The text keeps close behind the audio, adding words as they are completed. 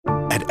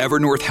At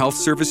Evernorth Health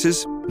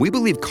Services, we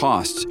believe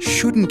costs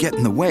shouldn't get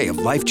in the way of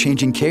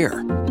life-changing care,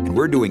 and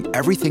we're doing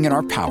everything in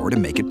our power to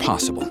make it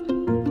possible.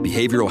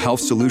 Behavioral health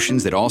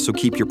solutions that also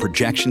keep your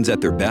projections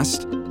at their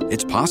best?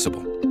 It's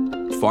possible.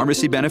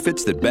 Pharmacy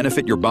benefits that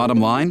benefit your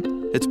bottom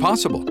line? It's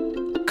possible.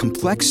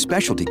 Complex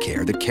specialty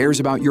care that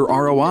cares about your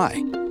ROI?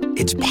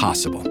 It's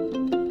possible.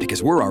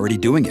 Because we're already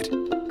doing it.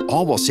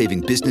 All while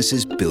saving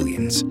businesses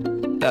billions.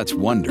 That's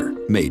Wonder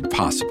made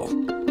possible.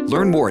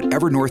 Learn more at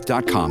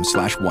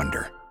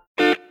evernorth.com/wonder.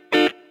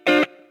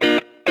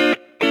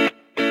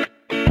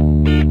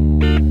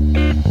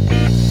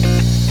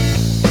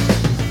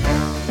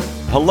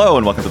 Hello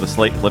and welcome to the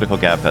Slate Political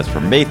Gabfest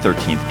for May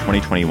 13th,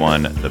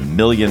 2021, the $1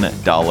 Million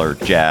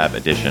Jab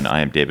edition.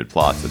 I am David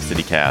Plotz of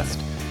CityCast.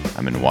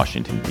 I'm in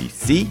Washington,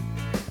 D.C.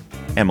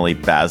 Emily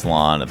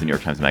Bazelon of the New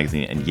York Times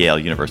Magazine and Yale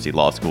University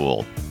Law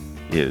School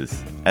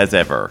is, as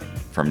ever,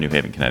 from New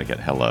Haven, Connecticut.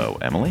 Hello,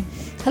 Emily.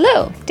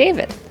 Hello,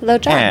 David. Hello,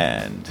 John.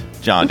 And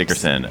John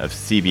Dickerson of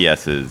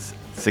CBS's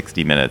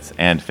 60 Minutes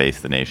and Face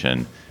the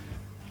Nation,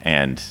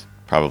 and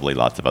probably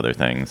lots of other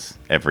things.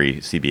 Every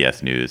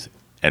CBS News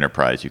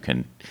enterprise you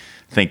can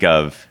think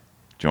of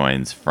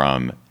joins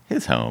from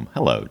his home.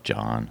 Hello,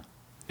 John.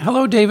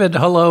 Hello, David.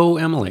 Hello,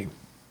 Emily.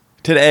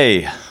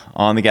 Today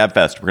on the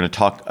Gabfest, we're going to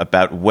talk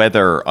about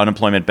whether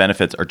unemployment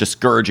benefits are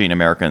discouraging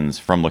Americans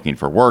from looking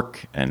for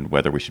work and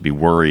whether we should be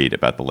worried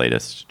about the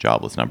latest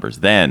jobless numbers.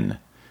 Then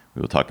we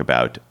will talk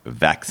about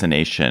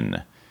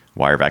vaccination.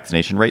 Why are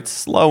vaccination rates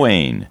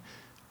slowing?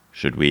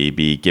 Should we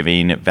be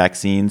giving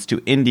vaccines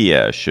to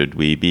India? Should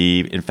we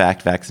be, in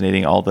fact,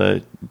 vaccinating all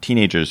the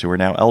teenagers who are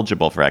now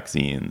eligible for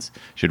vaccines?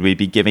 Should we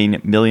be giving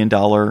 $1 million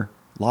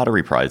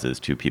lottery prizes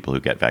to people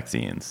who get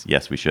vaccines?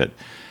 Yes, we should.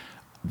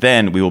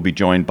 Then we will be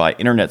joined by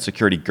internet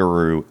security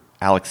guru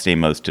Alex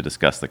Stamos to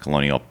discuss the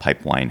Colonial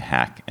Pipeline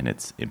hack and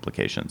its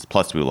implications.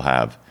 Plus, we will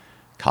have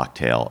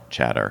cocktail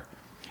chatter.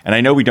 And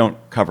I know we don't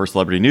cover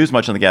celebrity news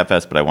much on the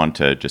Gabfest, but I want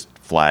to just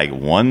flag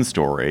one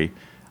story.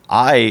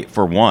 I,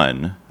 for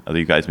one, although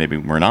you guys maybe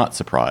were not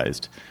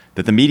surprised,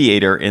 that the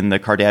mediator in the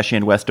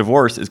Kardashian-West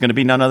divorce is going to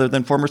be none other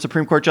than former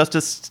Supreme Court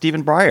Justice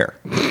Stephen Breyer.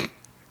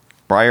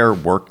 Breyer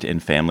worked in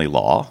family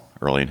law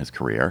early in his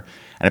career,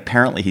 and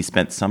apparently he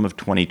spent some of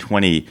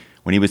 2020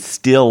 when he was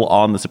still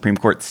on the Supreme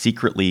Court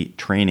secretly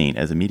training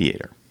as a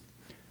mediator.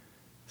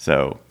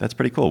 So that's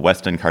pretty cool.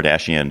 West and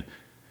Kardashian,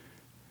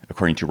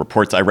 according to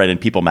reports I read in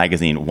People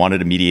magazine,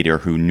 wanted a mediator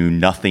who knew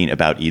nothing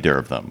about either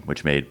of them,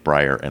 which made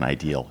Breyer an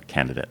ideal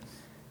candidate.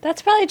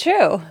 That's probably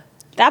true.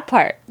 That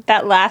part,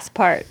 that last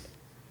part.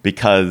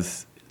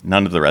 Because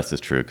none of the rest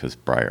is true, because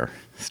Breyer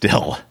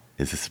still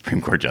is a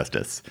Supreme Court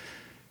justice,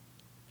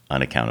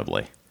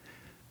 unaccountably.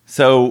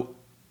 So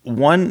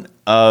one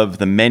of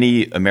the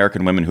many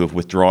American women who have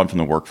withdrawn from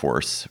the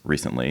workforce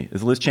recently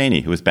is Liz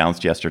Cheney, who was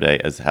bounced yesterday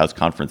as House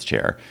Conference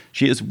Chair.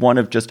 She is one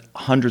of just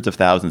hundreds of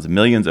thousands,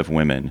 millions of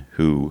women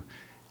who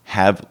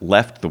have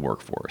left the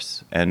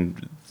workforce.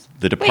 And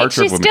the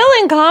departure Wait, she's of women...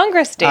 still in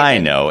Congress, David. I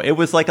know. It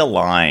was like a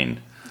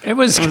line. It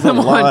was come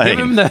on, give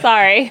him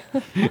Sorry.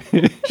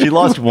 She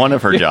lost one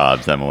of her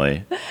jobs,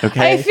 Emily.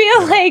 Okay. I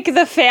feel like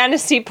the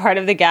fantasy part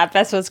of the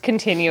Gabfest was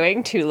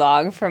continuing too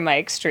long for my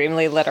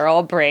extremely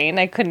literal brain.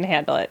 I couldn't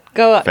handle it.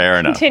 Go on. Fair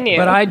enough. Continue.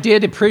 But I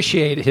did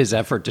appreciate his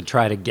effort to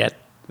try to get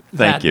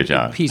Thank you,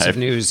 John. piece of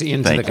news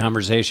into the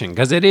conversation,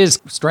 because it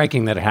is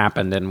striking that it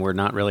happened, and we're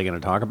not really going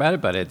to talk about it,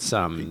 but it's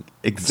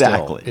exactly.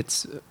 Still,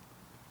 it's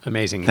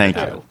amazing. Thank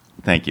you.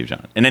 Thank you,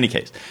 John. In any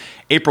case,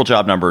 April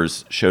job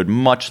numbers showed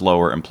much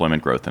lower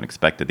employment growth than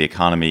expected. The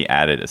economy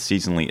added a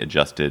seasonally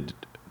adjusted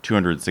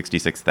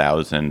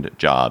 266,000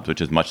 jobs,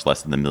 which is much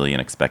less than the million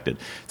expected.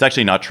 It's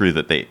actually not true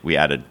that we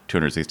added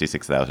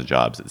 266,000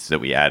 jobs. It's that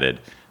we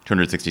added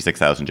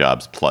 266,000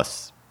 jobs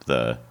plus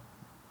the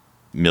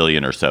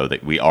million or so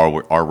that we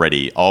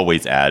already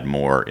always add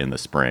more in the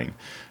spring.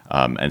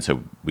 And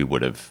so we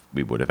would have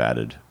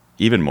added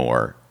even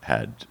more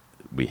had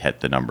we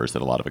hit the numbers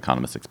that a lot of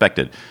economists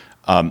expected.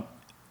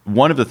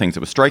 One of the things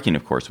that was striking,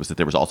 of course, was that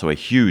there was also a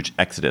huge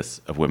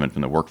exodus of women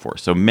from the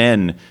workforce. So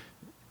men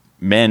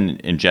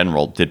in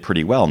general did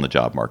pretty well in the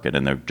job market,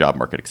 and the job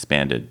market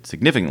expanded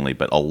significantly,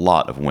 but a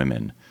lot of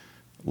women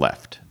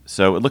left.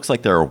 So it looks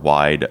like there are a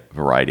wide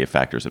variety of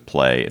factors at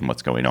play in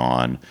what's going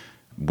on.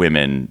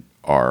 Women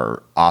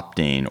are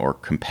opting or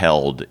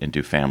compelled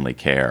into family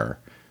care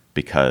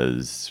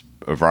because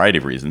a variety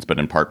of reasons, but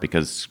in part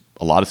because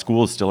a lot of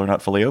schools still are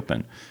not fully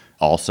open.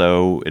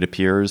 Also, it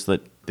appears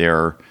that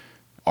there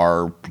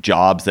are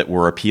jobs that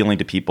were appealing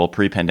to people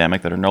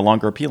pre-pandemic that are no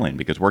longer appealing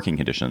because working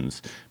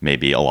conditions may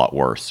be a lot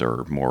worse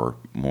or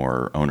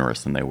more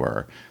onerous than they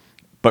were.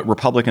 But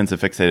Republicans have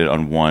fixated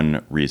on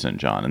one reason,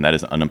 John, and that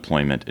is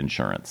unemployment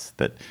insurance,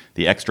 that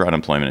the extra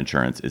unemployment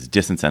insurance is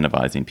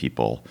disincentivizing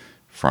people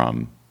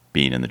from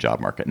being in the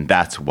job market. And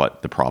that's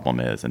what the problem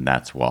is, and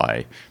that's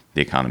why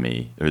the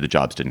economy or the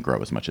jobs didn't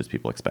grow as much as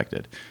people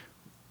expected.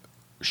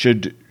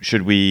 Should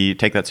we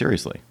take that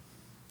seriously?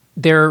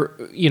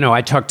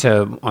 I talked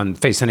to, on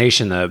Face the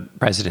Nation, the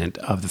president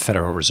of the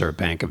Federal Reserve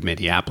Bank of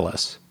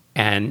Minneapolis,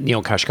 and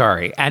Neil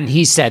Kashkari. And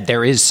he said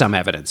there is some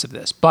evidence of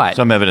this. But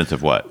some evidence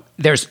of what?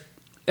 There's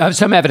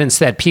some evidence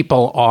that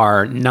people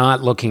are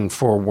not looking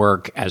for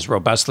work as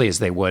robustly as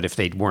they would if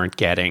they weren't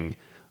getting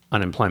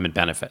unemployment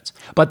benefits.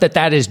 But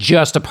that is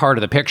just a part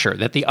of the picture,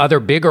 that the other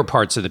bigger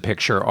parts of the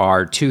picture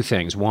are two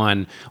things.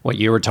 One, what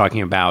you were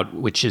talking about,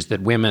 which is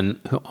that women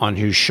on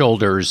whose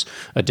shoulders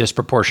a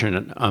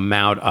disproportionate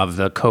amount of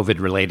the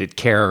COVID-related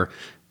care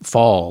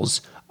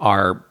falls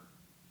are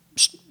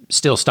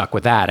still stuck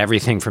with that,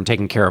 everything from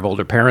taking care of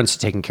older parents to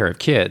taking care of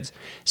kids.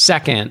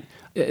 Second,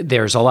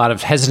 there's a lot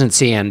of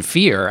hesitancy and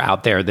fear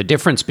out there. The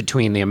difference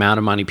between the amount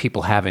of money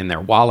people have in their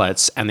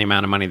wallets and the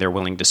amount of money they're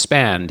willing to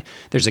spend,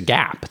 there's a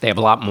gap. They have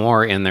a lot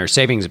more in their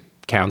savings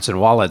accounts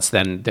and wallets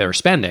than they're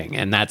spending.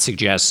 And that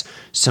suggests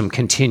some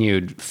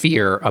continued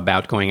fear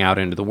about going out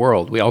into the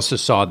world. We also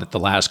saw that the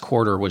last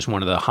quarter was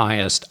one of the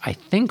highest, I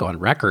think, on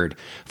record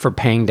for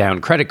paying down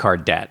credit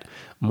card debt.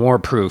 More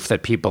proof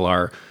that people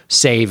are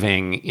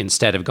saving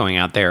instead of going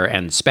out there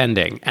and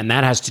spending. And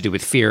that has to do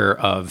with fear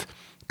of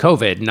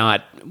COVID,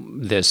 not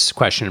this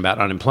question about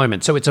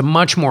unemployment. So it's a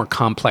much more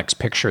complex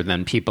picture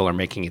than people are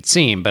making it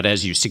seem. But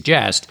as you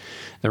suggest,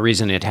 the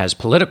reason it has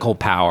political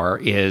power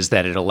is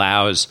that it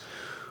allows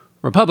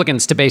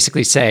Republicans to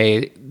basically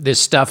say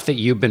this stuff that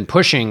you've been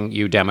pushing,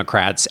 you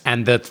Democrats,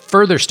 and the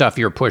further stuff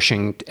you're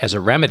pushing as a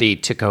remedy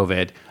to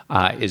COVID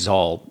is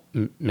all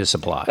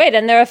misapplied. Right,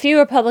 and there are a few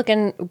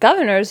Republican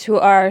governors who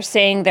are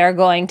saying they're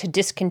going to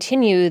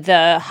discontinue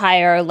the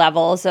higher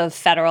levels of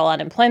federal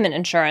unemployment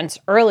insurance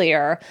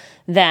earlier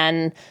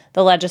than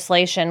the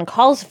legislation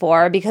calls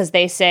for because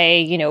they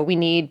say, you know, we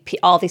need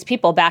all these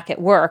people back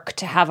at work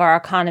to have our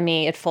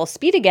economy at full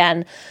speed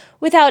again,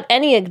 without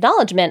any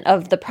acknowledgement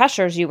of the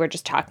pressures you were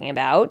just talking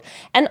about.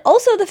 And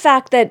also the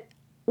fact that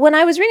when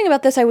I was reading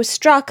about this, I was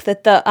struck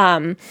that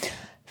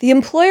the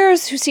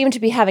employers who seem to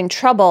be having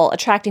trouble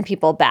attracting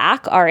people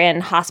back are in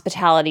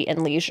hospitality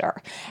and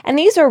leisure. And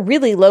these are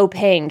really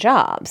low-paying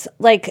jobs.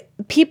 Like,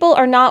 people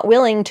are not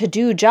willing to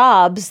do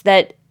jobs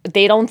that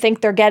they don't think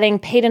they're getting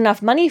paid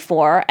enough money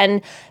for.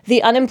 And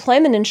the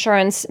unemployment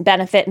insurance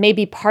benefit may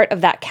be part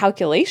of that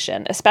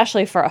calculation,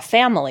 especially for a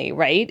family,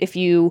 right? If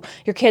your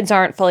kids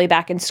aren't fully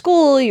back in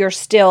school, you're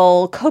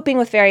still coping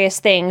with various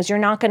things, you're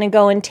not going to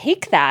go and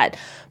take that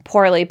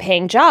poorly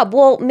paying job.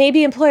 Well,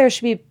 maybe employers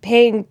should be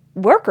paying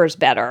workers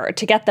better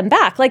to get them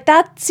back. Like,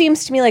 that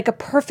seems to me like a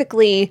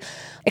perfectly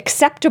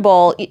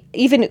acceptable,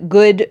 even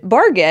good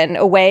bargain,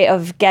 a way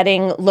of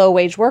getting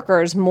low-wage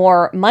workers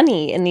more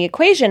money in the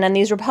equation. And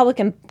these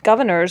Republican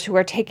governors who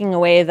are taking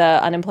away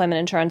the unemployment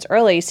insurance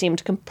early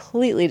seemed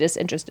completely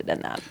disinterested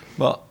in that.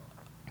 Well,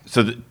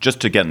 so just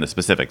to get in the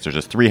specifics, there's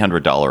this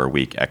 $300 a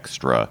week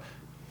extra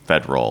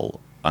federal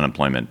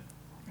unemployment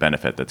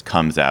benefit that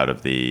comes out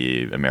of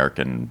the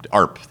American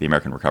ARP, the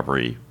American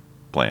Recovery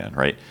Plan,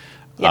 right?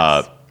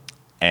 Yes.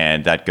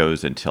 And that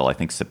goes until, I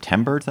think,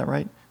 September. Is that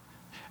right?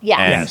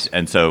 Yes.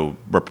 And so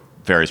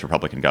various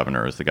Republican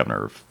governors, the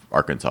governor of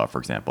Arkansas, for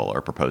example,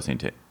 are proposing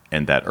to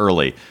end that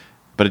early.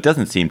 But it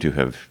doesn't seem to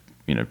have,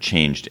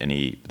 changed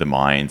the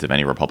minds of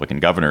any Republican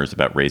governors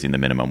about raising the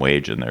minimum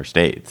wage in their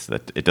states.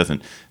 That there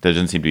doesn't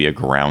seem to be a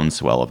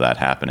groundswell of that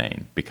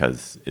happening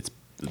because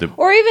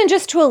or even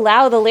just to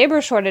allow the labor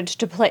shortage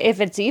to play,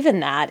 if it's even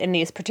that in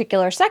these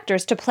particular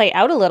sectors, to play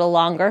out a little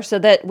longer so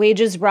that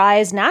wages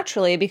rise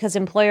naturally because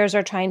employers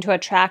are trying to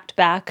attract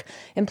back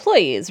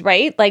employees,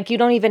 right? Like, you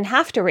don't even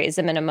have to raise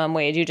the minimum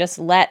wage. You just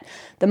let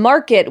the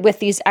market with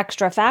these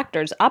extra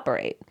factors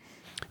operate.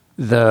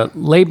 The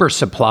labor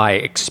supply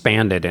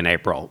expanded in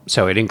April,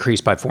 so it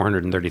increased by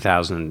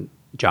 430,000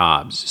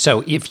 jobs.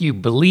 So if you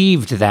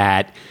believed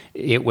that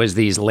it was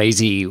these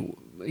lazy,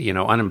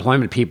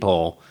 unemployment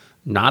people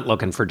not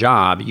looking for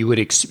jobs, you would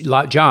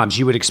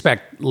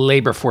expect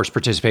labor force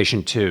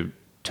participation to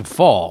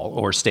fall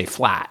or stay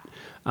flat.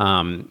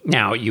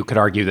 Now, you could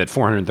argue that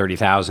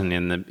 430,000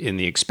 in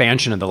the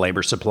expansion of the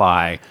labor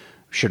supply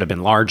should have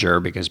been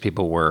larger because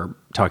people were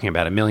talking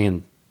about 1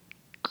 million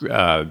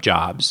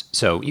jobs.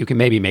 So you can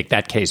maybe make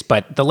that case.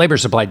 But the labor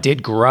supply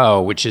did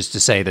grow, which is to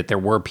say that there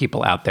were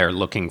people out there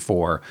looking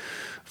for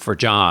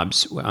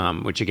jobs,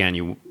 which,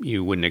 again,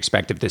 you wouldn't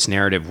expect if this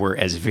narrative were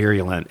as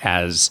virulent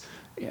as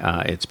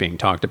it's being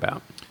talked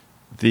about.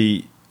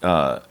 And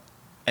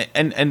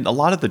a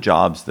lot of the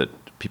jobs that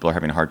people are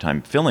having a hard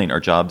time filling are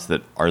jobs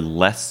that are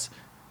less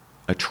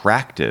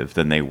attractive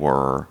than they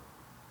were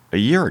a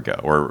year ago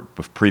or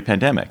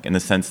pre-pandemic, in the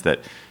sense that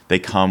they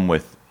come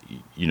with,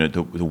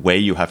 the way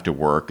you have to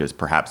work is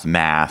perhaps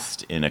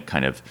masked in a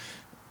kind of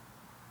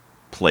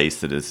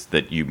place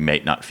that you may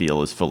not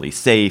feel is fully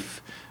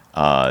safe,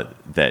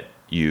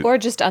 or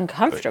just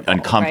uncomfortable.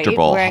 Right?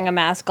 Wearing a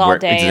mask all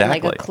day exactly. in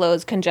like a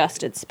closed,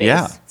 congested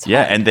space.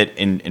 Yeah, and that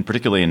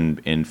particularly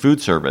in food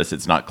service,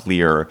 it's not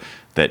clear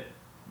that,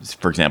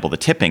 for example, the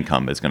tip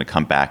income is going to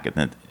come back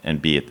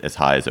and be as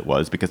high as it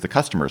was because the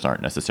customers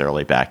aren't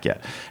necessarily back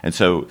yet. And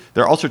so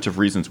there are all sorts of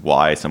reasons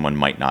why someone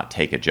might not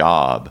take a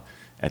job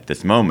at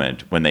this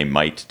moment when they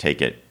might take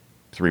it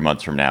 3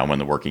 months from now when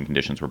the working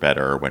conditions were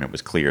better or when it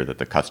was clear that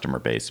the customer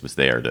base was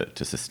there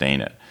to sustain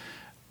it.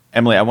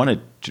 Emily, I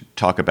wanted to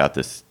talk about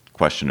this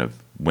question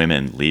of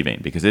women leaving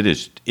because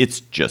it's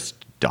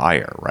just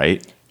dire,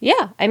 right?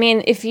 Yeah. I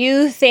mean, if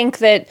you think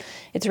that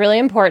it's really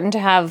important to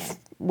have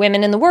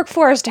women in the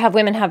workforce, to have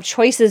women have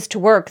choices to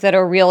work that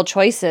are real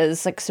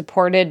choices, like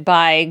supported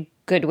by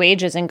good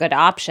wages and good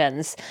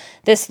options,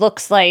 this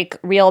looks like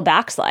real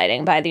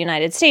backsliding by the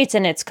United States.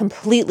 And it's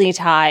completely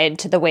tied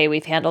to the way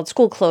we've handled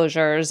school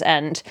closures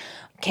and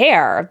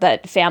care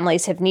that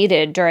families have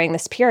needed during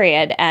this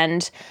period.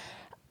 And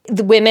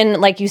the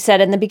women, like you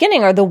said in the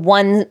beginning, are the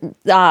one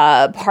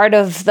part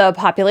of the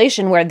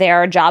population where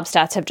their job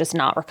stats have just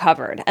not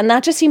recovered. And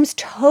that just seems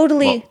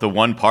totally... Well, the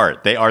one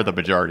part. They are the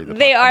majority of the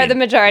population. They are the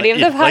majority of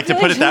the population. Like, to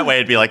put it that way,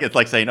 it'd be like, it's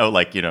like saying,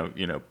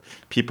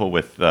 people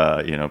with,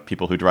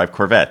 people who drive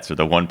Corvettes are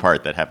the one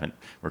part that haven't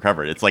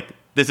recovered. It's like,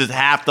 this is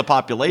half the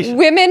population.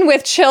 Women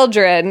with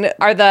children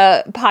are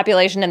the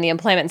population in the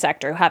employment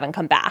sector who haven't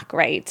come back,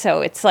 right?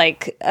 So it's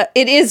like,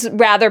 it is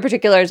rather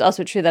particular. It's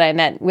also true that I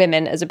meant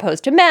women as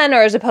opposed to men,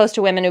 or as opposed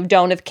to women who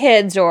don't have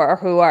kids or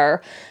who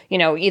are,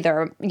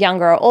 either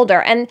younger or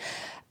older. And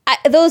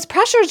those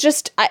pressures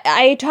just,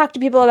 I talk to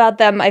people about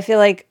them, I feel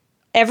like,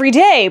 every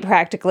day,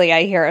 practically,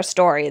 I hear a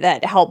story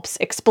that helps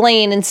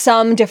explain in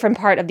some different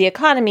part of the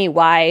economy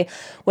why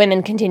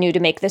women continue to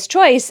make this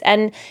choice.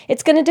 And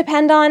it's going to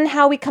depend on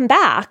how we come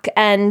back.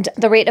 And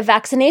the rate of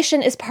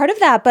vaccination is part of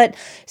that. But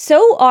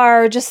so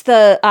are just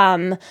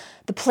the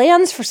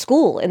plans for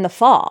school in the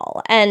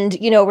fall. And,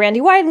 Randi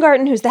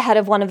Weingarten, who's the head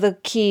of one of the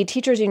key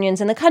teachers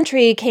unions in the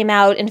country, came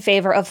out in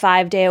favor of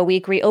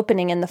 5-day-a-week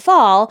reopening in the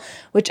fall,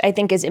 which I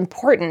think is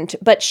important.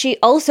 But she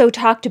also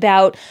talked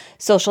about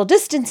social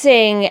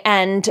distancing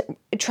and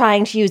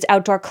trying to use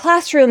outdoor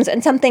classrooms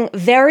and something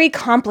very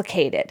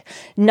complicated,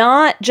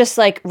 not just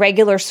like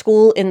regular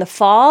school in the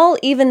fall,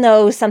 even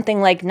though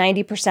something like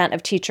 90%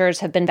 of teachers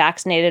have been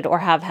vaccinated or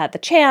have had the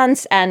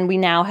chance. And we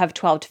now have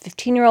 12 to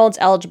 15-year-olds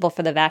eligible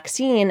for the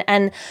vaccine.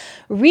 And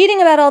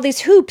reading about all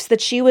these hoops that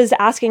she was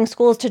asking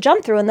schools to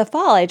jump through in the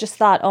fall, I just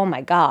thought, oh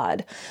my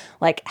God,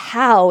 like,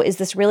 how is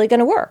this really going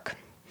to work?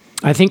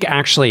 I think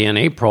actually in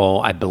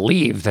April, I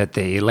believe that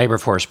the labor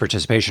force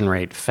participation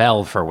rate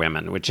fell for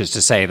women, which is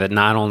to say that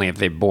not only have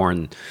they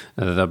borne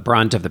the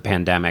brunt of the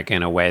pandemic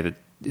in a way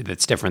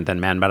that's different than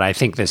men, but I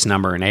think this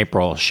number in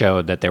April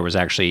showed that there was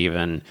actually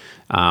even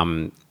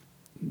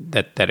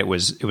that it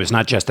was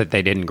not just that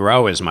they didn't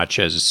grow as much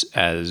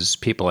as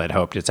people had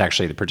hoped. It's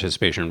actually the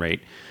participation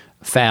rate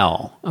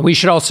fell. We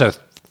should also,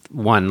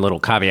 one little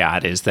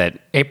caveat is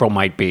that April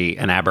might be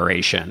an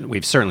aberration.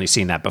 We've certainly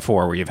seen that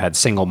before, where you've had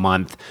single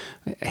month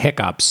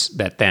hiccups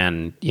that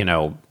then,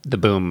 the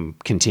boom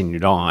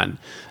continued on.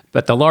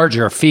 But the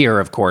larger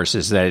fear, of course,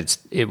 is that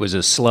it was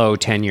a slow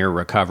 10-year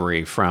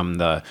recovery from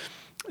the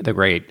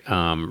Great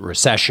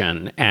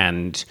Recession,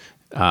 and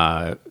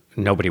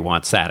nobody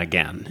wants that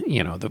again.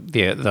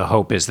 The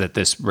hope is that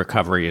this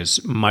recovery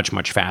is much,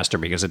 much faster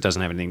because it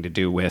doesn't have anything to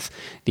do with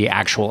the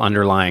actual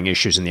underlying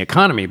issues in the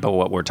economy. But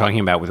what we're talking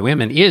about with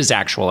women is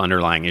actual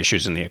underlying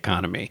issues in the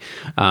economy.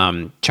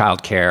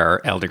 Childcare,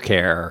 elder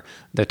care,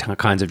 the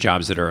kinds of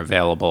jobs that are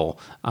available,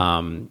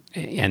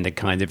 and the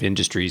kinds of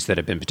industries that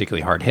have been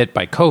particularly hard hit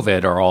by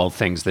COVID are all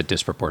things that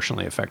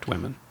disproportionately affect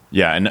women.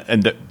 Yeah,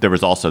 and there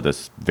was also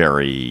this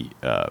very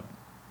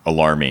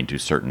alarming to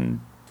certain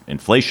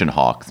inflation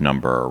hawks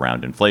number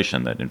around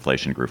inflation, that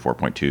inflation grew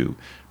 4.2%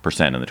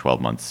 in the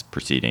 12 months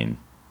preceding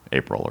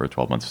April, or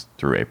 12 months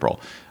through April,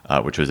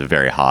 which was a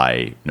very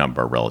high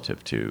number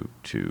relative to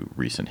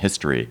recent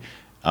history.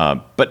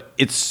 But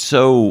this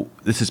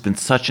has been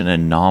such an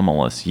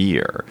anomalous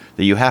year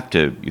that you have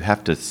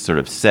to sort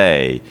of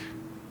say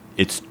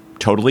it's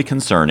totally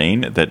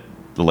concerning that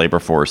the labor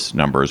force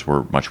numbers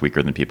were much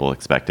weaker than people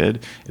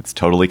expected. It's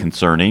totally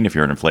concerning, if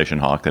you're an inflation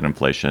hawk, that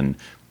inflation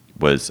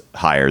was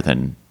higher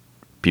than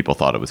people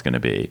thought it was going to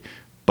be.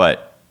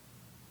 But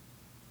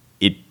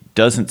it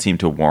doesn't seem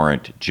to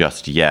warrant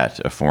just yet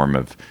a form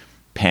of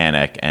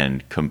panic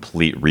and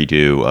complete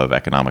redo of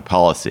economic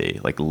policy.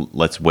 Like,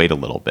 let's wait a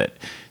little bit.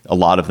 A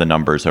lot of the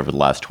numbers over the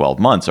last 12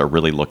 months are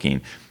really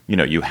looking,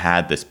 you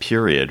had this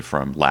period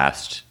from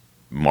last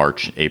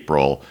March,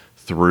 April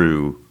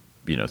through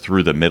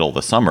the middle of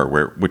the summer,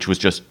 which was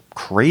just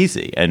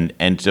crazy.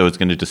 And so it's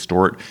going to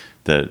distort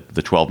the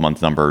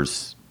 12-month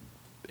numbers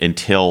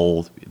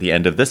until the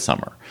end of this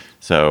summer.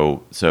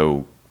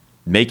 So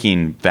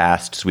making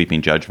vast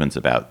sweeping judgments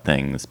about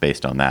things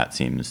based on that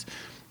seems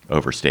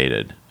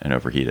overstated and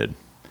overheated.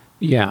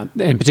 Yeah,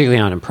 and particularly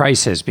on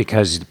prices,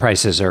 because the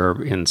prices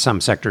are in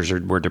some sectors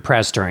were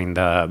depressed during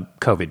the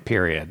COVID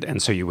period,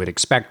 and so you would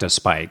expect a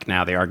spike.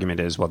 Now the argument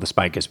is, well, the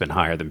spike has been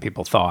higher than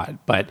people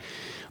thought, but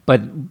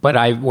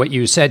what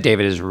you said,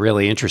 David, is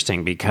really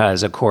interesting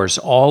because, of course,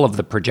 all of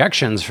the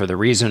projections for the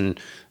reason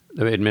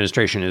the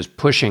administration is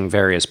pushing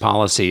various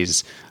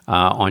policies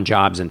on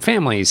jobs and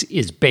families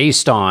is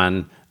based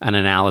on an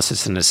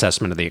analysis and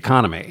assessment of the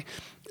economy.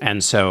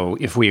 And so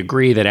if we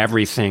agree that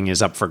everything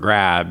is up for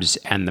grabs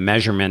and the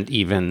measurement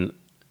even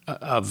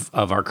of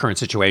our current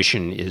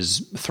situation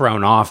is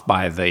thrown off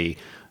by the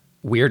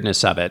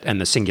weirdness of it and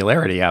the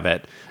singularity of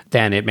it,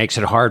 then it makes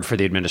it hard for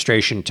the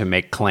administration to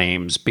make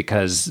claims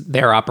because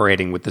they're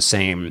operating with the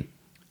same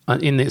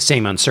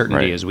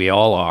uncertainty as we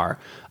all are.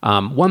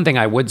 One thing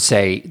I would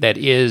say that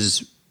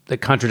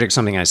contradicts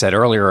something I said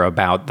earlier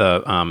about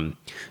the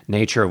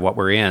nature of what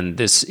we're in,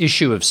 this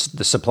issue of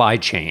the supply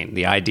chain,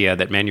 the idea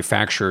that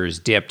manufacturers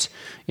dipped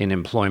in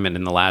employment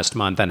in the last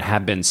month and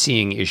have been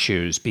seeing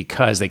issues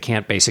because they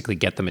can't basically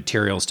get the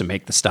materials to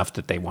make the stuff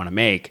that they want to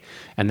make.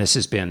 And this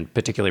has been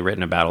particularly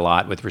written about a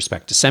lot with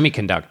respect to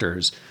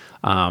semiconductors,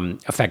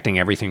 affecting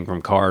everything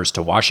from cars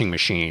to washing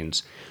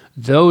machines.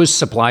 Those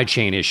supply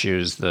chain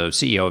issues, the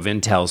CEO of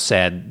Intel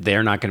said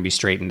they're not going to be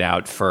straightened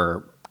out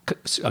for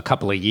a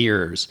couple of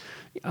years.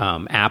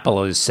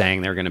 Apple is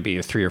saying they're going to be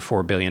 $3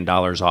 or $4 billion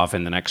off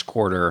in the next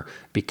quarter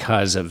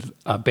because of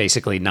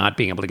basically not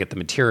being able to get the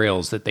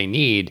materials that they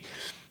need.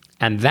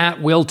 And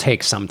that will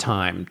take some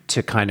time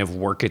to kind of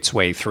work its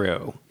way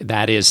through.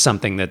 That is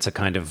something that's a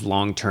kind of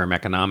long-term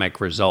economic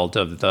result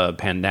of the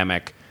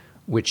pandemic,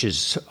 which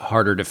is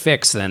harder to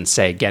fix than,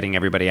 say, getting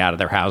everybody out of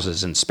their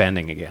houses and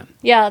spending again.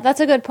 Yeah,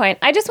 that's a good point.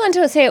 I just want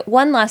to say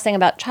one last thing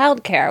about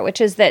childcare, which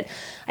is that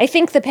I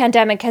think the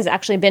pandemic has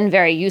actually been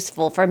very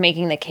useful for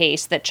making the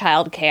case that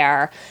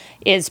childcare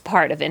is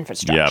part of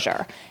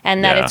infrastructure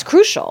and that it's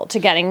crucial to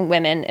getting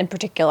women in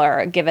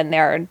particular, given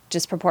their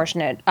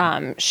disproportionate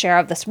share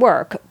of this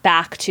work,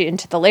 back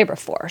into the labor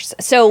force.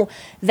 So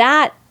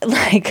that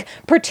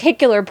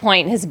particular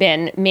point has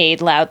been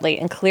made loudly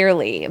and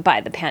clearly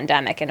by the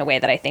pandemic in a way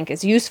that I think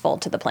is useful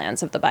to the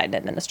plans of the Biden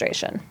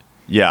administration.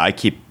 Yeah, I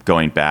keep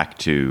going back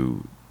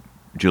to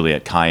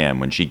Juliette Kayyem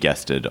when she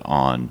guested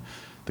on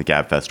the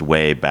GabFest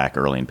way back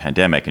early in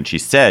pandemic. And she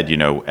said,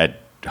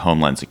 at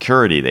Homeland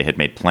Security, they had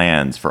made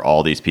plans for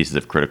all these pieces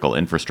of critical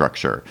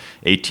infrastructure,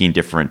 18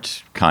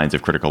 different kinds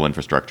of critical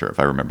infrastructure, if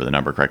I remember the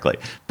number correctly.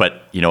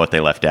 But you know what they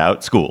left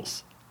out?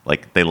 Schools.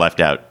 They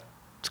left out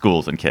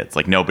schools and kids.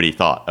 Nobody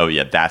thought, oh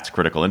yeah, that's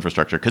critical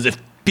infrastructure. Because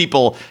if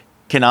people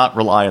cannot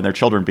rely on their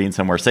children being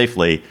somewhere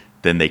safely,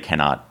 then they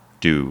cannot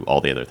do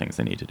all the other things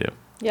they need to do.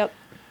 Yep.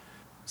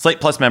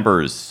 Slate Plus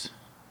members,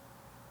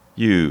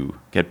 you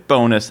get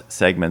bonus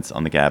segments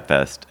on the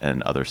GabFest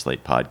and other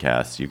Slate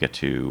podcasts. You get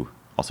to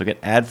also get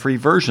ad-free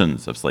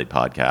versions of Slate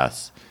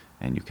podcasts,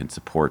 and you can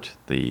support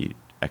the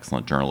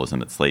excellent journalism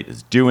that Slate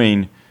is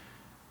doing.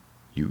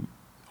 You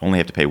only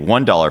have to pay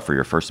 $1 for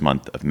your first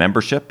month of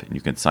membership, and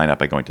you can sign up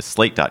by going to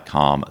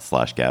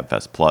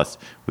slate.com/GabFestPlus.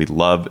 We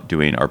love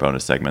doing our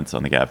bonus segments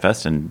on the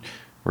GabFest, and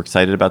we're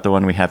excited about the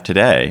one we have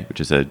today, which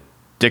is a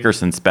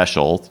Dickerson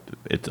special.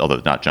 Although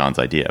it's not John's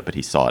idea, but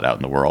he saw it out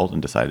in the world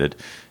and decided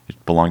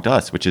it belonged to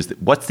us, which is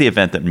what's the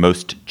event that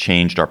most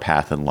changed our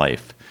path in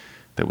life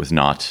that was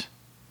not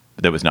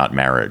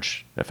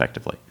marriage,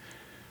 effectively.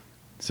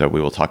 So we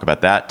will talk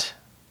about that.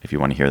 If you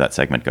want to hear that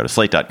segment, go to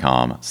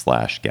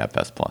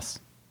slate.com/GabFestPlus.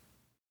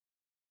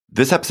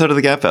 This episode of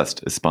the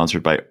GabFest is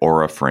sponsored by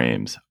Aura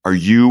Frames. Are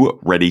you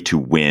ready to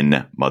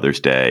win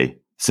Mother's Day?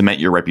 Cement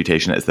your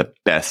reputation as the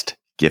best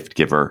gift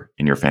giver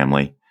in your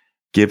family?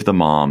 Give the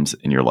moms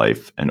in your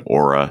life an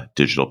Aura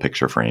digital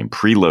picture frame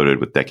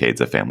preloaded with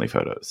decades of family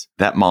photos.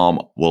 That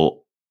mom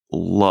will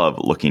love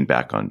looking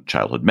back on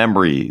childhood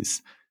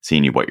memories,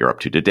 seeing what you're up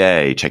to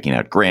today, checking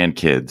out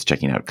grandkids,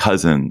 checking out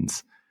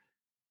cousins.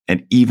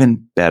 And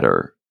even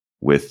better,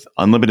 with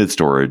unlimited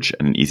storage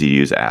and an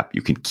easy-to-use app,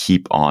 you can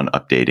keep on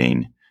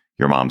updating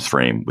your mom's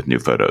frame with new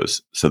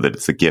photos so that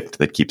it's a gift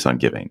that keeps on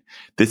giving.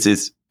 This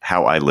is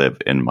how I live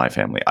in my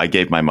family. I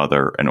gave my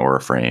mother an Aura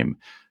frame.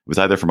 It was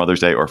either for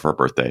Mother's Day or for her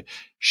birthday.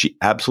 She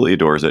absolutely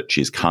adores it.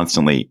 She's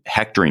constantly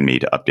hectoring me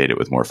to update it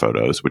with more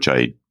photos, which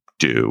I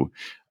do.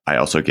 I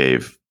also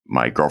gave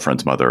my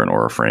girlfriend's mother an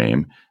Aura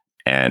frame,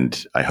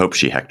 and I hope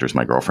she hectors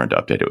my girlfriend to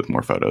update it with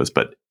more photos.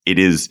 But it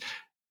is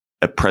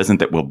a present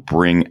that will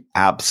bring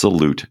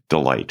absolute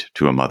delight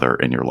to a mother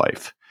in your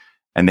life.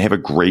 And they have a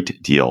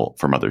great deal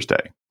for Mother's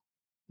Day.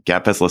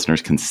 GabFest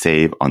listeners can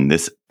save on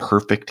this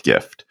perfect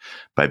gift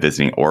by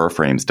visiting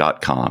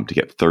auraframes.com to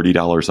get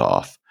 $30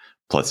 off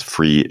plus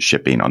free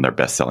shipping on their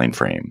best-selling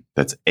frame.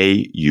 That's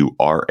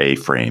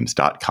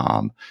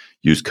auraframes.com.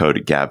 Use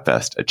code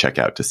GabFest at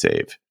checkout to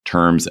save.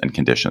 Terms and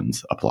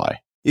conditions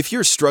apply. If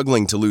you're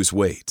struggling to lose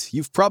weight,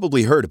 you've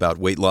probably heard about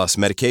weight loss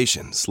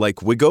medications like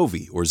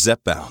Wegovy or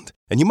Zepbound,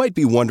 and you might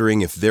be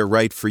wondering if they're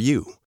right for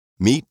you.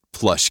 Meet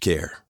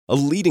PlushCare, a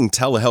leading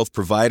telehealth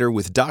provider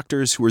with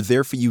doctors who are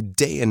there for you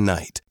day and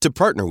night to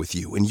partner with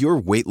you in your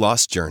weight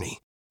loss journey.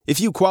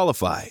 If you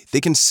qualify,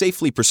 they can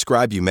safely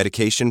prescribe you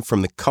medication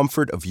from the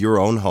comfort of your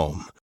own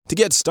home. To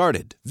get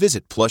started,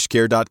 visit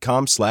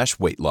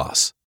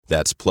plushcare.com/weightloss.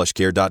 That's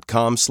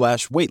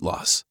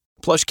plushcare.com/weightloss.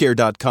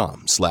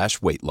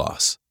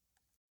 plushcare.com/weightloss.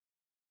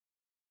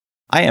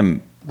 I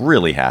am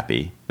really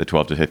happy that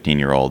 12 to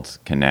 15-year-olds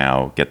can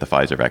now get the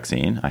Pfizer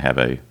vaccine. I have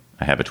a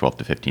 12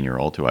 to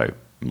 15-year-old who I'm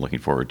looking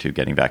forward to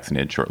getting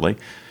vaccinated shortly.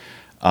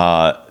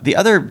 The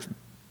other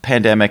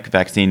pandemic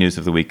vaccine news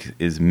of the week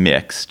is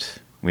mixed.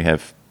 We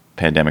have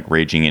pandemic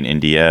raging in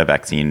India.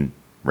 Vaccine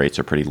rates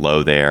are pretty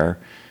low there.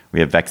 We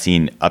have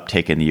vaccine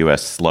uptake in the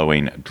U.S.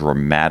 slowing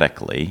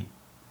dramatically.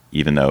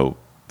 even though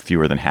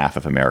fewer than half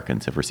of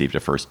Americans have received a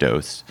first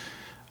dose.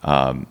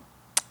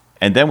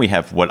 And then we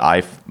have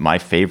my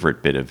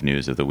favorite bit of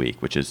news of the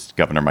week, which is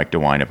Governor Mike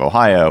DeWine of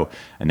Ohio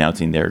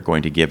announcing they're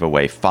going to give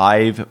away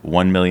 5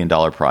 $1 million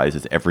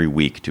prizes every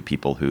week to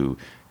people who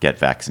get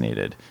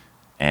vaccinated.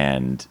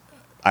 And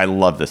I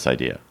love this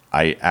idea.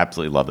 I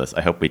absolutely love this.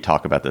 I hope we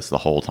talk about this the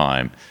whole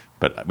time,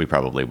 but we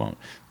probably won't.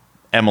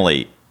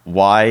 Emily,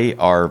 why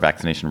are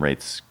vaccination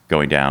rates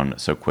going down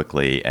so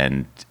quickly?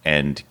 And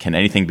can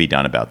anything be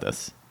done about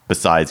this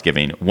besides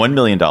giving $1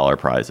 million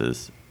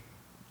prizes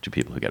to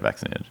people who get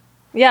vaccinated?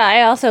 Yeah,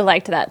 I also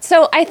liked that.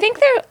 So I feel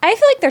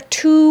like there are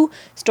two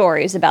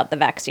stories about the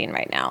vaccine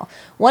right now.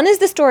 One is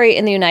the story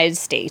in the United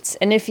States.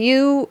 And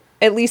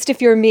at least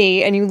if you're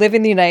me and you live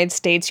in the United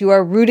States, you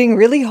are rooting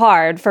really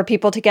hard for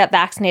people to get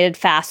vaccinated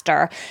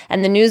faster.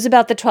 And the news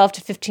about the 12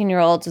 to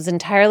 15-year-olds is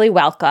entirely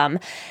welcome.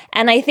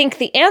 And I think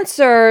the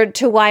answer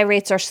to why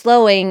rates are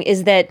slowing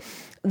is that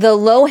the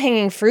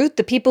low-hanging fruit,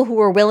 the people who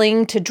are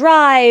willing to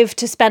drive,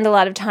 to spend a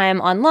lot of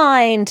time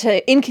online,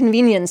 to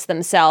inconvenience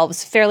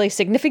themselves fairly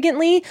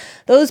significantly,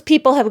 those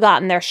people have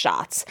gotten their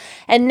shots.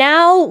 And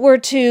now we're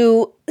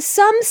to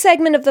some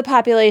segment of the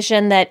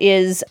population that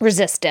is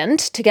resistant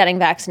to getting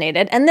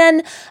vaccinated. And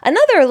then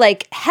another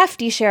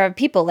hefty share of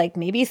people, like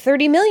maybe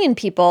 30 million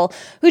people,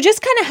 who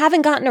just kind of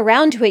haven't gotten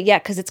around to it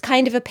yet because it's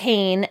kind of a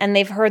pain and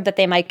they've heard that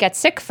they might get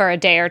sick for a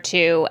day or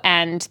two.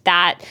 And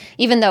that,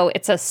 even though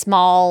it's a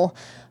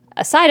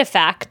side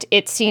effect,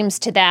 it seems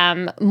to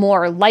them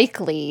more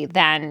likely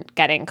than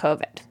getting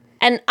COVID.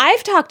 And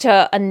I've talked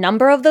to a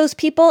number of those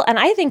people, and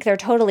I think they're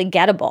totally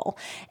gettable.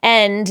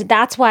 And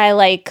that's why I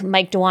like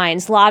Mike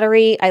DeWine's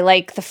lottery. I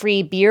like the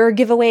free beer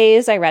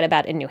giveaways I read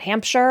about in New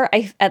Hampshire.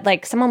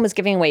 Someone was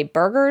giving away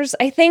burgers.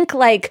 I think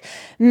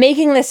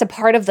making this a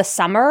part of the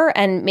summer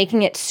and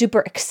making it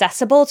super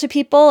accessible to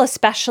people,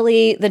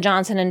 especially the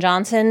Johnson &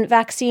 Johnson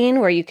vaccine,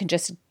 where you can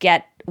just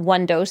get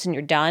one dose and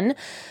you're done.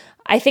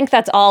 I think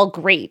that's all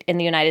great in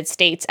the United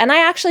States. And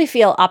I actually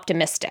feel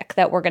optimistic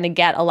that we're going to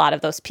get a lot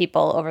of those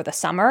people over the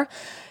summer.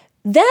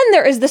 Then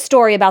there is the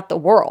story about the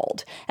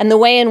world and the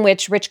way in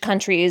which rich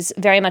countries,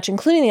 very much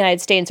including the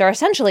United States, are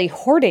essentially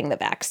hoarding the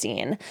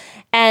vaccine.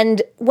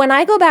 And when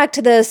I go back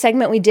to the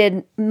segment we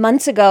did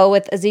months ago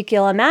with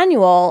Ezekiel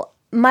Emanuel,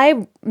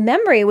 my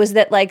memory was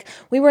that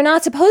we were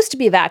not supposed to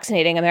be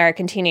vaccinating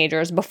American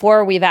teenagers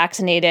before we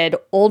vaccinated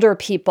older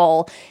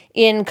people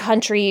in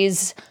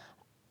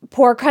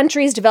poor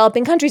countries,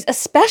 developing countries,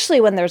 especially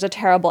when there's a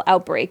terrible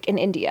outbreak in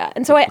India.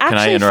 And so Can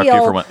I interrupt you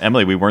for one?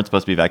 Emily, we weren't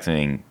supposed to be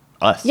vaccinating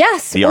us.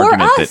 Yes, the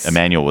argument that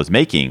Emanuel was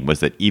making was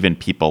that even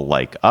people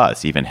like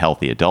us, even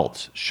healthy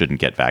adults,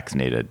 shouldn't get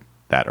vaccinated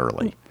that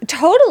early.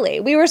 Totally.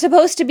 We were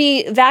supposed to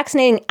be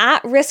vaccinating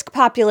at-risk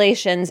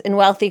populations in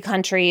wealthy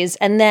countries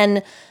and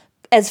then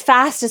as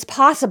fast as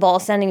possible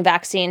sending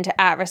vaccine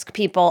to at-risk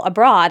people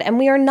abroad. And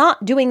we are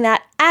not doing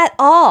that at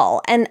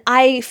all. And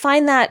I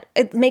find that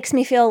it makes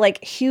me feel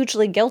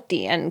hugely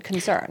guilty and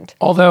concerned.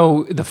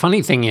 Although the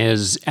funny thing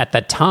is, at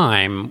the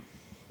time,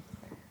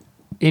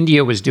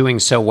 India was doing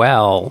so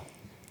well.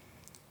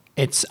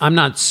 I'm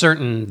not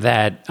certain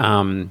that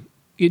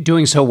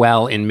doing so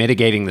well in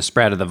mitigating the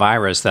spread of the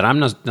virus that I'm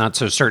not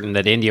so certain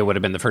that India would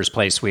have been the first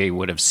place we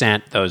would have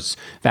sent those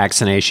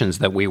vaccinations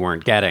that we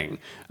weren't getting,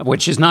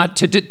 which is not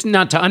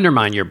to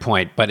undermine your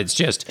point, but it's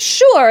just...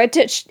 Sure,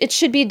 it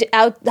should be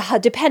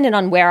dependent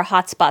on where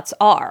hotspots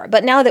are.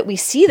 But now that we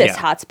see this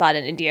hotspot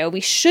in India, we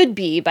should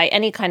be, by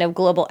any kind of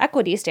global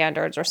equity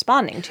standards,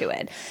 responding to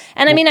it.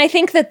 And I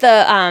think that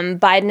the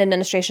Biden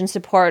administration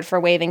support for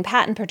waiving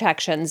patent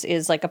protections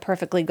is a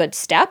perfectly good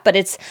step, but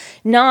it's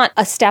not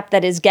a step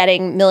that is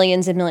getting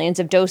millions and millions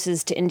of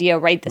doses to India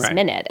right this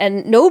minute.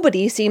 And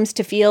nobody seems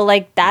to feel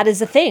like that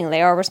is a thing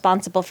they are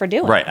responsible for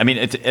doing. Right. I mean,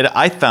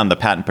 I found the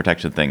patent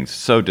protection thing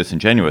so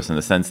disingenuous in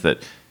the sense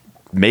that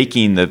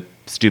making the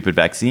stupid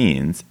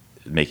vaccines,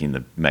 making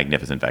the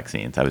magnificent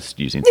vaccines, I was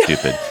using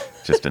stupid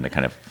just in a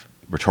kind of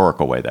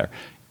rhetorical way there,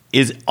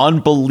 is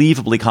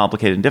unbelievably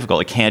complicated and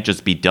difficult. It can't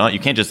just be done. You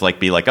can't just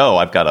be oh,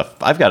 I've got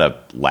a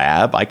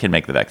lab, I can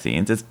make the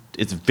vaccines.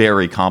 It's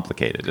very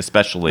complicated,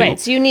 especially right.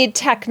 So you need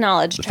tech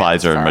knowledge. The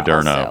Pfizer and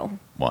Moderna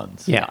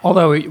ones. Yeah,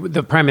 although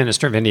the Prime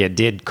Minister of India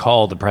did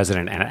call the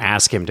president and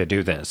ask him to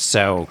do this.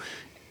 So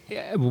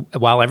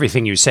while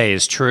everything you say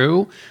is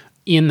true,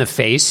 in the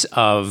face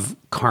of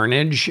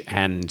carnage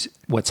and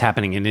what's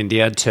happening in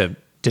India, to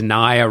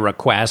deny a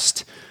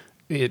request,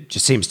 it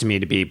just seems to me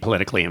to be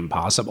politically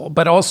impossible.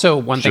 But also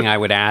one thing I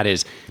would add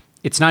is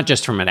it's not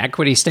just from an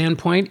equity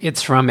standpoint,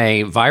 it's from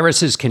a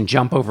viruses can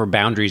jump over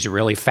boundaries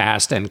really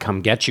fast and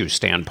come get you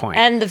standpoint.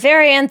 And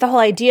the whole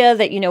idea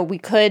that, we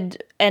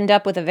could end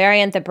up with a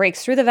variant that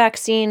breaks through the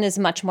vaccine is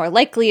much more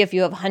likely if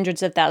you have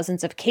hundreds of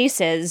thousands of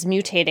cases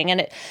mutating.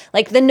 And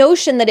the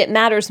notion that it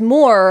matters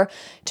more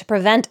to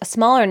prevent a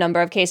smaller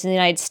number of cases in the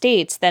United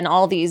States than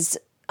all these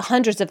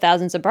hundreds of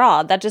thousands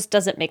abroad, that just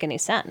doesn't make any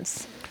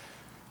sense.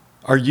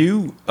 Are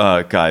you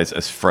guys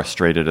as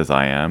frustrated as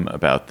I am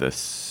about the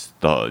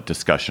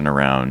discussion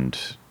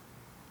around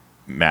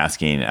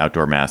masking,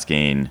 outdoor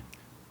masking,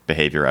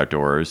 behavior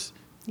outdoors?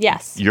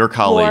 Yes. Your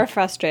colleague, more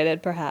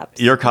frustrated, perhaps.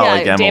 Your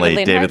colleague, yeah,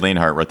 Emily, David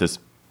Leonhardt, wrote this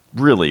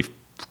really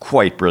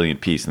quite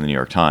brilliant piece in the New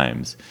York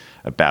Times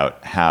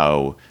about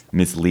how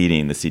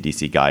misleading the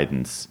CDC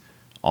guidance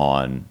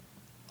on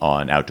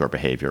outdoor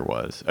behavior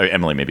was.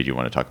 Emily, maybe you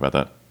want to talk about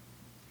that?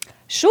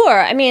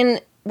 Sure. I mean,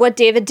 what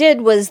David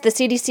did was the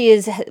CDC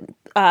has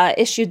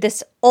issued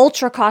this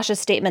ultra cautious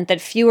statement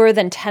that fewer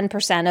than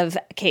 10% of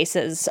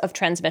cases of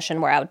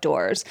transmission were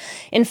outdoors.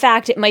 In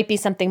fact, it might be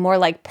something more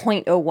like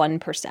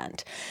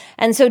 0.01%.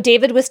 And so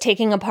David was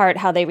taking apart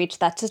how they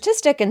reached that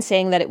statistic and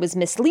saying that it was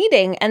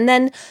misleading, and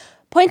then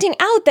pointing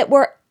out that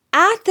we're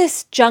at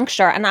this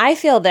juncture, and I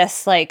feel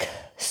this like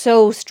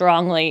so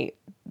strongly,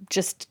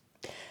 just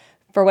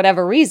for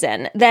whatever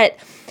reason, that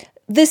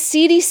the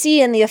CDC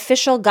and the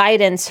official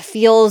guidance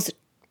feels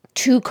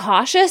too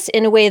cautious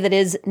in a way that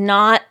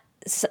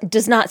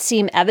does not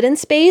seem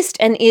evidence-based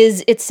and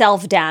is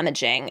itself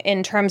damaging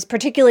in terms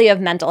particularly of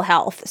mental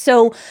health.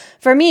 So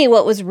for me,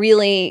 what was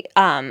really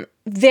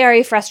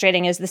very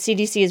frustrating is the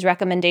CDC's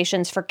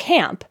recommendations for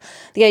camp.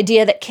 The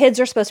idea that kids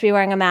are supposed to be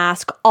wearing a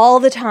mask all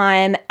the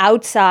time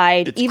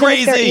outside, even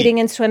if they're eating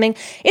and swimming.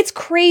 It's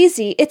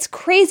crazy. It's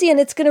crazy, and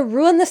it's going to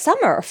ruin the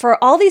summer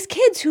for all these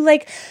kids who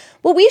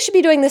what we should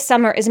be doing this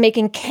summer is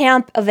making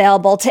camp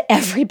available to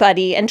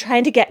everybody and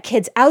trying to get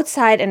kids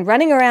outside and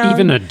running around.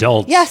 Even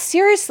adults. Yeah,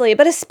 seriously.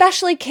 But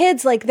especially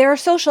kids, their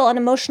social and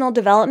emotional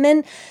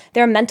development,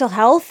 their mental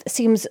health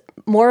seems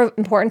more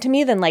important to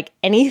me than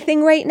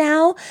anything right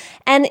now.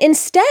 And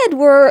instead,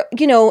 we're,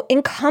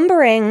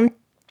 encumbering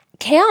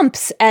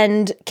camps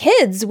and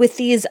kids with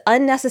these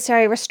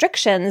unnecessary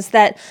restrictions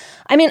that,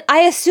 I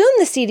assume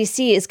the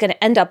CDC is going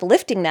to end up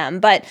lifting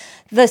them, but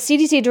the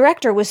CDC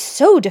director was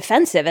so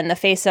defensive in the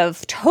face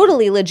of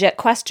totally legit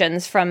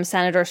questions from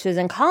Senator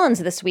Susan Collins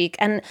this week.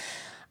 And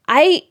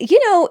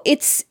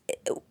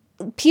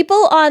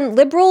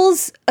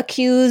liberals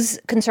accuse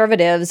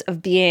conservatives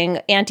of being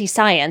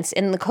anti-science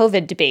in the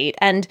COVID debate,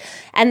 and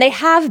they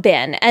have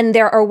been. And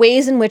there are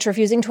ways in which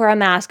refusing to wear a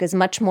mask is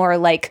much more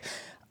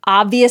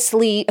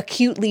obviously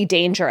acutely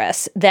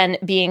dangerous than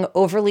being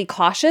overly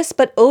cautious,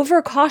 but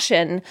over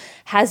caution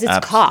has its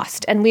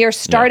cost, and we are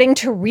starting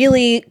to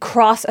really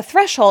cross a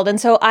threshold. And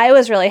so I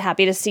was really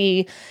happy to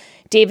see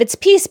David's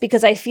piece,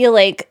 because I feel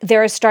like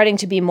there is starting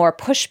to be more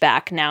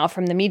pushback now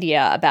from the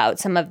media about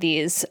some of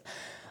these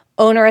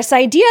onerous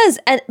ideas,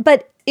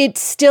 but it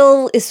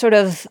still is sort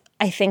of,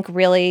 I think,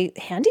 really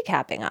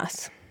handicapping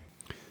us.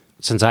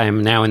 Since I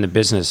am now in the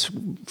business,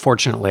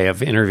 fortunately,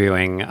 of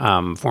interviewing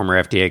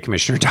former FDA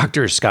Commissioner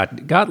Dr.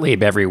 Scott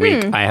Gottlieb every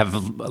week, I have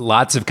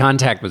lots of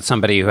contact with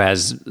somebody who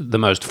has the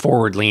most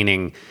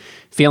forward-leaning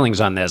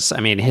feelings on this.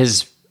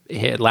 His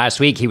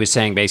last week he was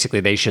saying basically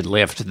they should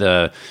lift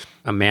the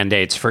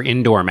mandates for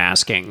indoor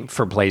masking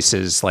for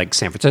places like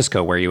San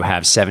Francisco, where you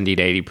have 70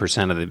 to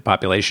 80% of the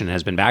population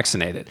has been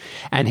vaccinated.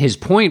 And his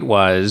point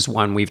was,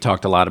 one we've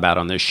talked a lot about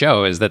on this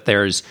show, is that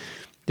there's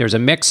a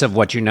mix of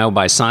what you know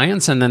by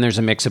science, and then there's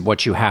a mix of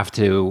what you have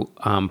to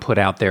put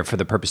out there for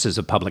the purposes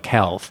of public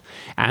health.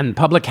 And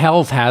public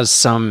health has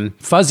some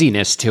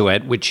fuzziness to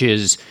it, which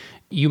is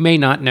you may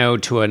not know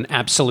to an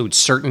absolute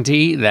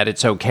certainty that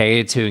it's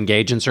okay to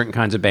engage in certain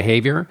kinds of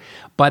behavior,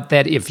 but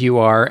that if you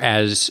are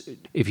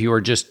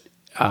just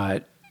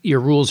your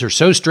rules are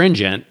so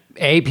stringent,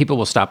 A, people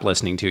will stop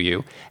listening to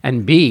you,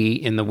 and B,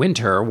 in the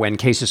winter, when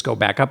cases go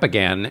back up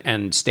again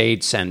and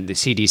states and the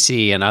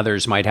CDC and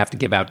others might have to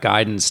give out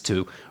guidance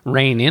to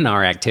rein in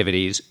our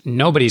activities,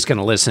 nobody's going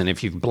to listen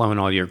if you've blown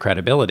all your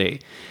credibility.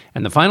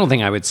 And the final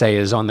thing I would say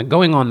is when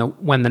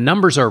the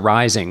numbers are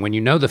rising, when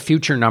you know the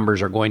future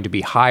numbers are going to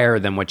be higher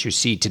than what you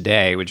see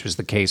today, which was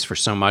the case for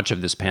so much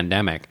of this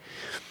pandemic,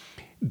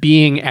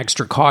 being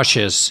extra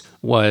cautious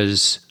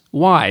was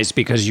wise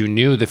because you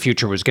knew the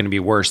future was going to be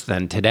worse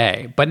than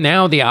today. But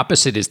now the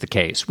opposite is the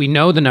case. We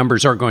know the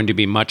numbers are going to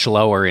be much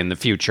lower in the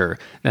future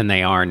than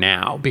they are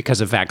now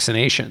because of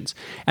vaccinations.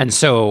 And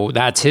so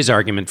that's his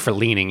argument for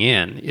leaning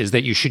in, is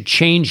that you should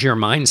change your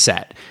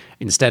mindset.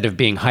 Instead of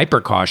being hyper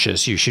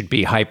cautious, you should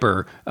be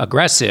hyper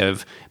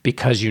aggressive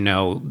because you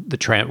know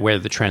where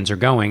the trends are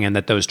going and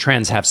that those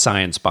trends have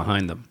science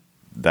behind them.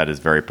 That is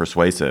very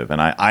persuasive.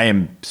 And I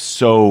am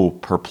so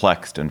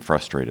perplexed and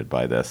frustrated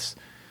by this.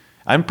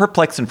 I'm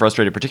perplexed and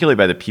frustrated, particularly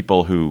by the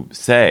people who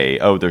say,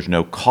 oh, there's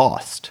no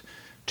cost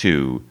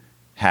to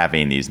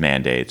having these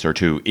mandates or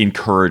to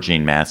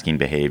encouraging masking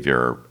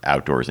behavior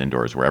outdoors,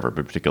 indoors, wherever,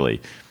 but particularly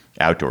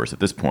outdoors at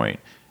this point.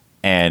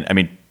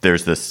 And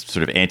there's this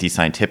sort of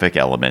anti-scientific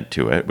element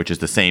to it, which is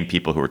the same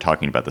people who are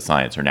talking about the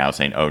science are now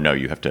saying, oh, no,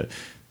 you have to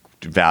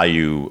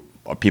value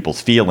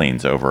people's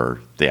feelings over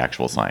the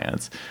actual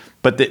science.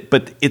 But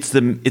it's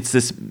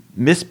this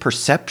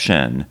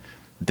misperception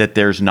that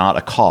there's not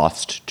a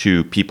cost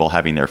to people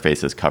having their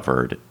faces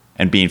covered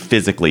and being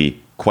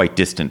physically quite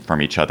distant from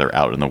each other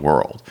out in the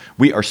world.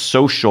 We are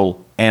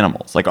social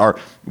animals.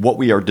 What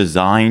we are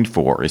designed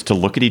for is to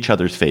look at each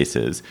other's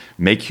faces,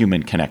 make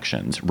human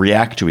connections,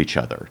 react to each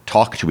other,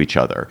 talk to each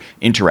other,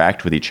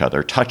 interact with each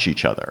other, touch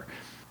each other.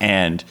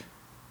 And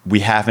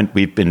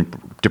we've been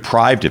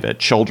deprived of it.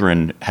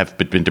 Children have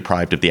been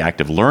deprived of the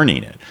act of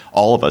learning it.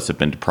 All of us have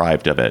been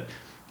deprived of it.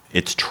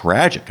 It's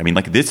tragic. I mean,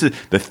 like, this is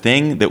the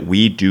thing that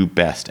we do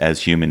best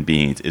as human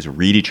beings, is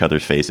read each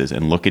other's faces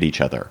and look at each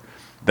other.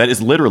 That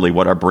is literally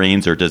what our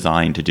brains are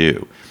designed to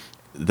do.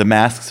 The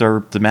masks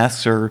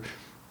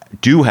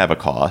do have a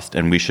cost,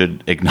 and we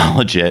should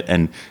acknowledge it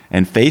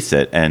and face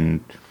it.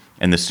 And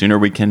the sooner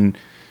we can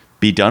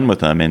be done with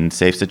them in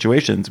safe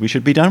situations, we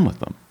should be done with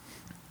them.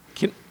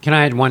 Can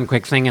I add one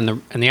quick thing?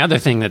 And the other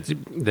thing that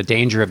the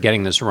danger of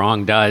getting this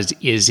wrong does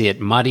is it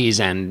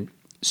muddies and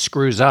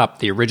screws up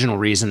the original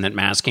reason that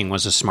masking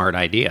was a smart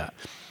idea.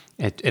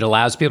 It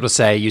allows people to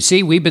say, you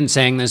see, we've been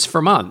saying this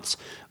for months.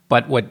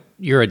 But what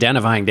you're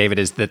identifying, David,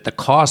 is that the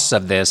costs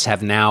of this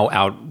have now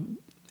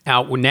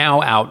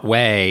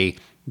outweigh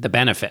the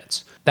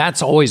benefits.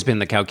 That's always been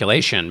the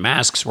calculation.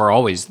 Masks were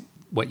always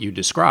what you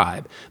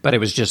describe, but it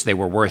was just they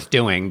were worth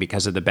doing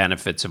because of the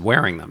benefits of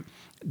wearing them.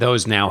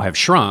 Those now have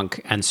shrunk,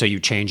 and so you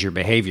change your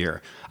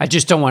behavior. I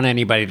just don't want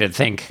anybody to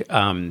think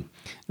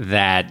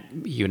that,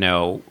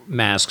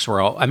 masks were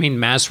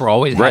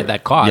always right. had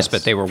that cost, yes,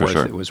 but they were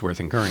sure. It was worth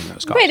incurring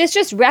those costs. Right, it's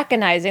just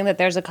recognizing that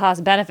there's a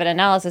cost-benefit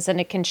analysis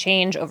and it can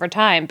change over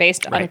time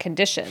based on Right.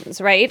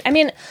 conditions, right? I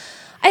mean,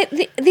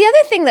 the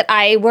other thing that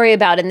I worry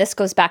about, and this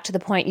goes back to the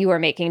point you were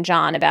making,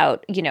 John,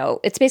 about,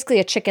 it's basically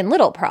a Chicken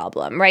Little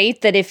problem,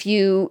 right? That if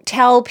you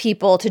tell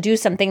people to do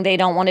something they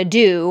don't want to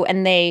do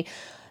and they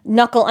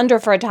knuckle under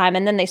for a time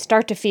and then they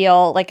start to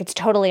feel like it's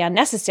totally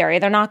unnecessary,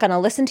 they're not going to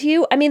listen to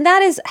you. I mean,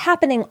 that is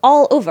happening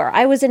all over.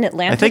 I was in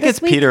Atlanta I think this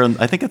it's week. Peter.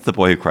 I think it's The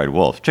Boy Who Cried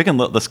Wolf.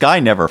 The sky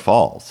never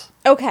falls.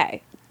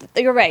 Okay.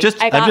 You're right.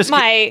 I'm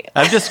just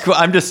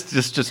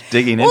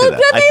digging into Well, that.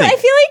 but I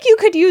feel like you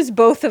could use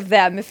both of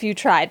them if you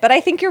tried. But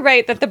I think you're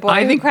right that The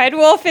Boy Who Cried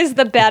Wolf is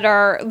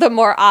the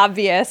more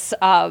obvious.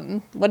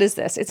 What is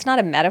this? It's not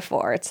a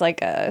metaphor. It's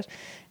like a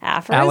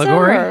aphorism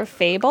Allegory? or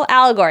fable.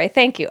 Allegory.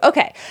 Thank you.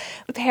 Okay.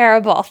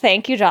 Parable.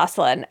 Thank you,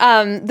 Jocelyn.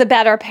 The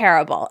better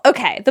parable.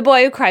 Okay. The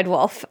Boy Who Cried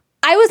Wolf.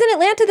 I was in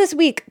Atlanta this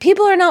week.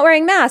 People are not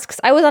wearing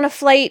masks. I was on a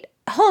flight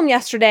home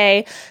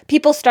yesterday.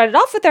 People started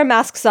off with their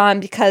masks on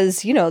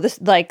because,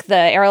 the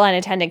airline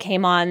attendant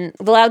came on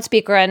the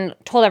loudspeaker and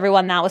told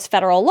everyone that was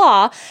federal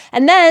law.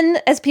 And then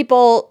as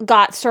people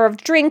got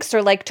served drinks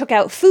or took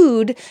out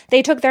food,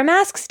 they took their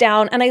masks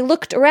down. And I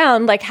looked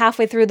around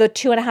halfway through the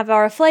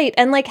 2.5-hour flight,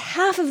 and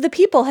half of the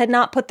people had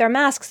not put their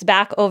masks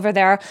back over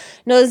their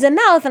nose and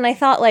mouth. And I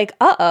thought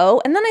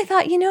uh-oh. And then I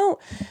thought,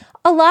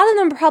 a lot of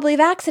them are probably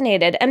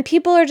vaccinated, and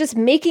people are just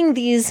making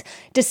these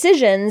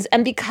decisions.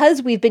 And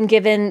because we've been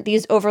given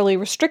these overly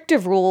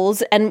restrictive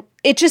rules, and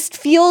it just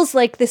feels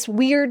like this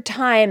weird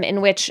time in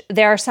which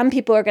there are some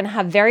people who are going to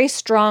have very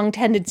strong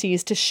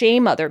tendencies to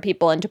shame other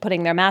people into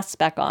putting their masks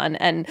back on.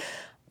 And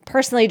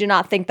personally do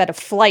not think that a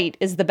flight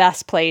is the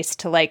best place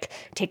to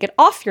take it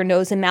off your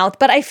nose and mouth.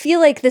 But I feel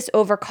like this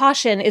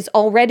overcaution is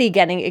already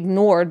getting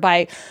ignored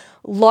by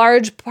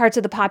large parts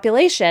of the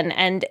population,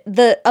 and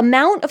the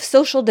amount of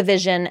social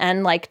division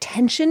and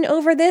tension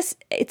over this,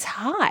 it's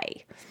high.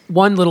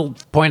 One little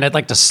point I'd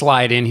like to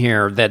slide in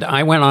here, that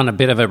I went on a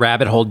bit of a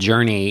rabbit hole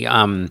journey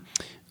on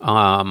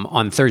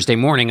Thursday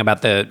morning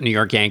about the New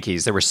York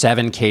Yankees. There were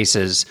 7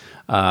 cases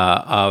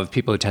of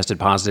people who tested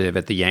positive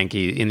in the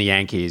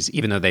Yankees,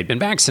 even though they'd been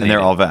vaccinated. And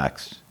they're all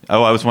vaxxed.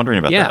 Oh, I was wondering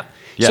about that.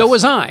 Yes. So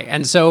was I.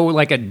 And so,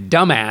 like a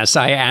dumbass,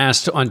 I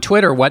asked on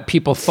Twitter what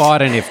people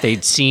thought and if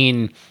they'd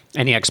seen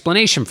any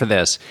explanation for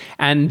this.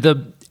 And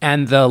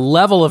the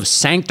level of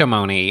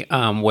sanctimony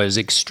was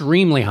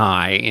extremely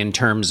high in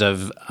terms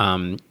of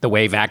the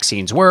way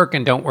vaccines work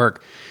and don't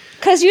work.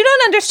 Because you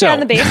don't understand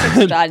the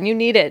basics, John. You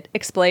need it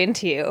explained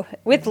to you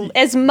with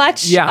as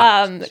much,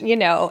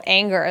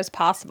 anger as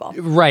possible.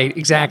 Right,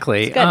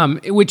 exactly.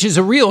 Which is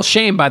a real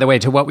shame, by the way,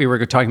 to what we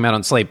were talking about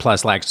on Slate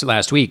Plus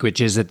last week, which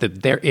is that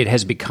it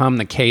has become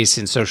the case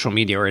in social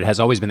media, or it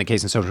has always been the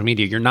case in social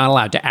media. You're not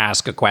allowed to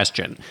ask a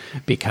question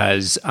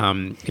because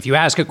if you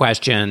ask a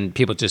question,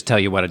 people just tell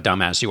you what a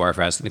dumbass you are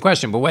for asking the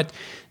question. But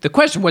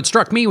what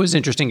struck me was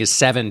interesting is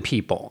 7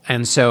 people.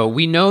 And so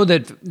we know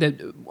that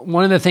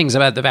one of the things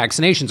about the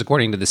vaccinations,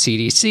 according to the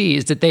CDC,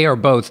 is that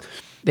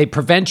they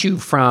prevent you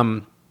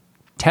from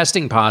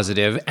testing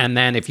positive, and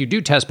then if you do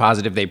test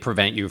positive, they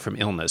prevent you from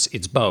illness.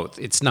 It's both.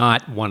 It's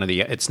not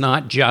it's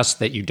not just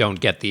that you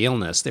don't get the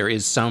illness. There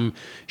is some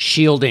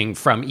shielding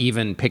from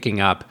even picking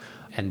up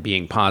and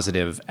being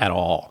positive at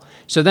all.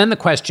 So then the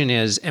question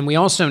is, and we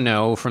also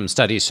know from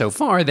studies so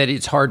far that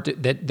it's hard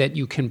that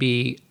you can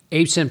be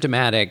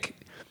asymptomatic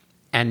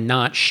and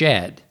not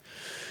shed.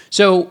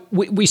 So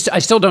I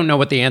still don't know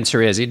what the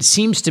answer is. It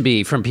seems to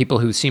be, from people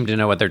who seem to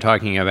know what they're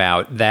talking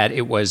about, that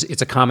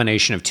it's a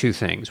combination of 2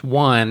 things.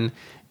 One,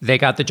 they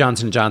got the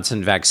Johnson &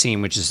 Johnson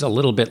vaccine, which is a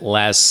little bit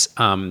less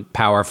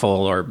powerful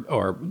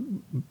or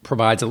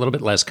provides a little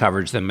bit less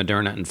coverage than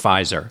Moderna and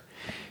Pfizer.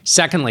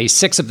 Secondly,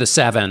 6 of the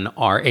 7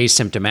 are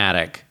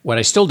asymptomatic. What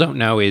I still don't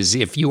know is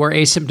if you are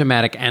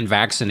asymptomatic and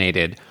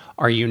vaccinated,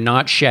 Are you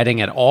not shedding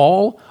at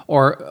all?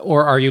 Or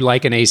are you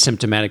like an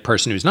asymptomatic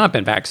person who's not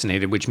been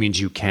vaccinated, which means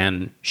you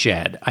can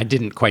shed? I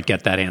didn't quite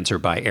get that answer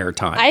by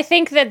airtime. I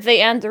think that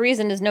the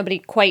reason is nobody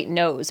quite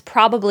knows.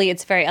 Probably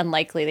it's very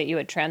unlikely that you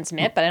would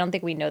transmit, but I don't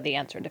think we know the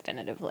answer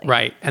definitively.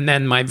 Right. And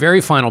then my very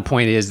final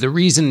point is the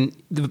reason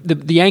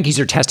the Yankees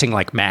are testing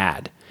like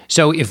mad.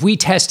 So if we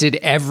tested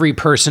every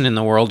person in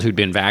the world who'd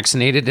been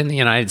vaccinated in the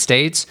United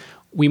States,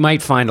 we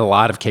might find a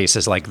lot of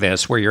cases like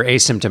this where you're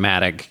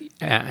asymptomatic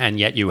and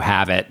yet you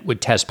have it, would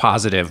test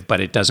positive,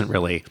 but it doesn't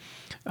really,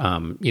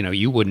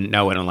 you wouldn't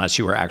know it unless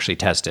you were actually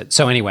tested.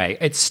 So anyway,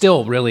 it's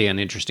still really an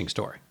interesting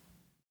story.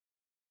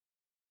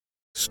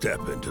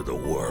 Step into the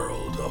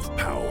world of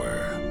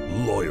power,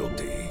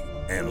 loyalty,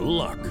 and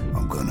luck.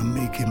 I'm gonna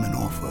make him an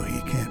offer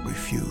he can't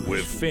refuse.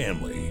 With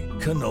family,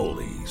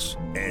 cannolis,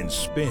 and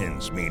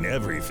spins mean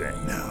everything.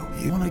 Now,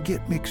 you wanna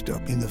get mixed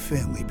up in the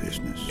family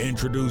business.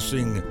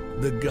 Introducing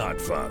The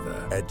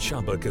Godfather at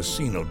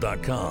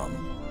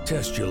ChumbaCasino.com.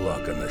 Test your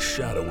luck in the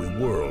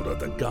shadowy world of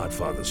The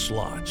Godfather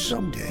slot.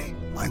 Someday,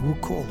 I will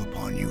call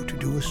upon you to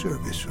do a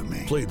service for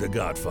me. Play The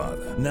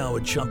Godfather, now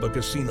at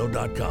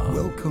ChumbaCasino.com.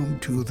 Welcome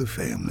to the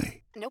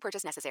family. No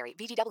purchase necessary.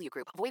 VGW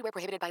Group. Void where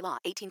prohibited by law.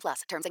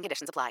 18+. Terms and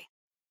conditions apply.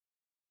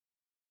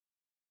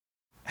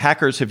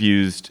 Hackers have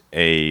used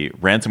a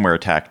ransomware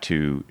attack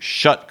to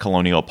shut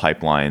Colonial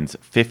Pipeline's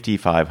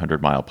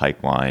 5,500-mile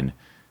pipeline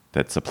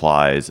that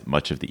supplies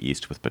much of the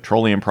East with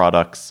petroleum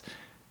products.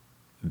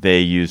 They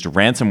used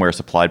ransomware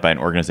supplied by an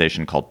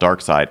organization called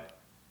DarkSide.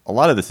 A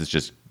lot of this is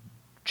just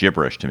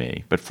gibberish to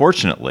me, but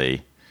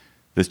fortunately,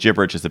 this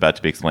gibberish is about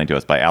to be explained to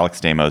us by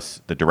Alex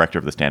Stamos, the director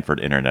of the Stanford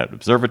Internet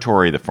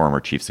Observatory, the former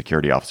chief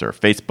security officer of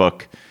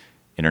Facebook,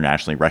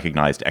 internationally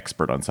recognized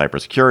expert on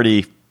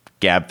cybersecurity,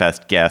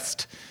 GabFest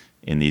guest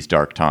in these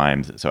dark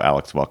times. So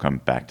Alex, welcome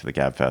back to the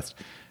GabFest.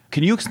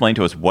 Can you explain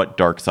to us what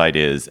DarkSide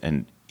is,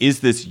 and is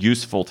this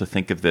useful to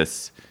think of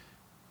this,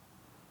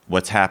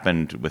 what's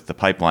happened with the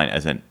pipeline,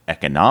 as an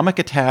economic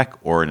attack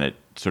or a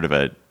sort of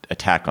an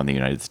attack on the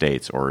United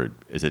States, or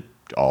is it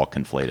all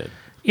conflated?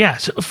 Yeah.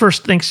 So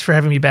first, thanks for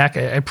having me back.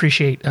 I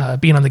appreciate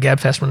being on the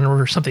GabFest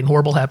whenever something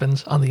horrible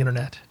happens on the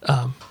internet.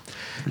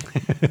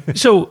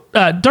 So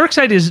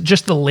DarkSide is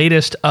just the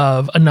latest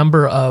of a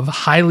number of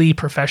highly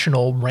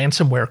professional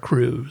ransomware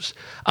crews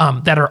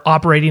that are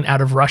operating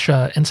out of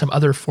Russia and some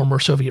other former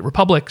Soviet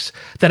republics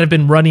that have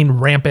been running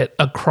rampant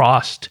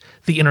across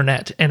the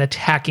internet and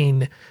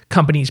attacking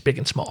companies big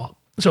and small.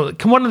 So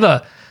one of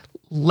the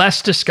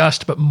less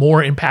discussed but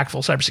more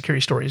impactful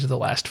cybersecurity stories of the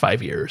last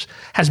 5 years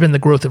has been the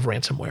growth of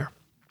ransomware.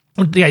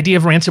 The idea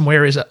of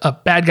ransomware is a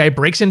bad guy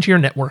breaks into your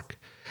network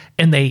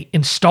and they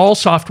install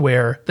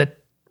software that,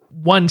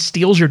 one,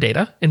 steals your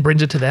data and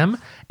brings it to them,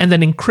 and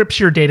then encrypts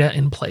your data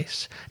in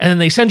place. And then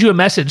they send you a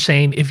message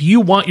saying, if you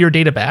want your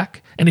data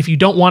back, and if you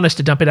don't want us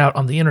to dump it out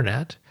on the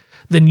internet,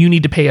 then you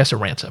need to pay us a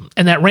ransom.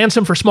 And that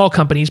ransom for small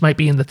companies might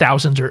be in the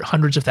thousands or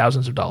hundreds of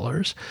thousands of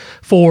dollars.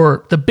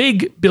 For the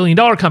big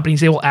billion-dollar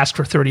companies, they will ask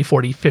for $30,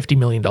 $40, $50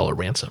 million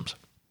ransoms.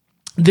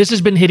 This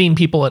has been hitting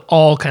people at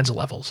all kinds of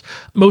levels.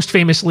 Most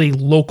famously,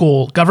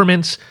 local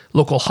governments,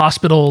 local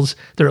hospitals.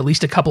 There are at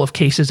least a couple of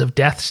cases of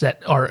deaths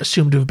that are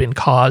assumed to have been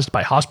caused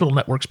by hospital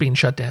networks being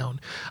shut down,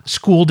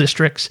 school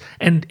districts,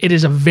 and it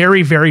is a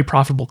very, very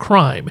profitable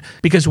crime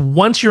because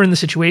once you're in the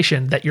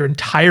situation that your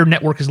entire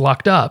network is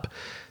locked up,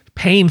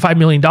 paying $5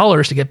 million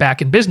to get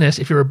back in business,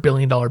 if you're a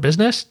billion-dollar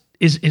business,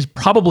 is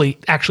probably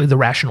actually the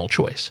rational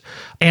choice.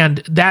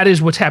 And that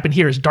is what's happened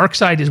here. Is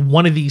DarkSide is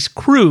one of these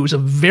crews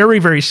of very,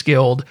 very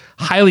skilled,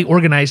 highly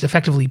organized,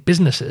 effectively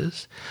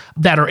businesses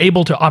that are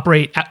able to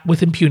operate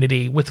with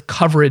impunity, with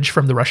coverage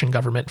from the Russian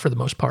government for the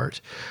most part.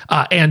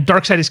 And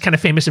DarkSide is kind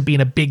of famous of being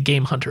a big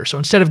game hunter. So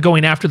instead of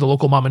going after the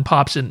local mom and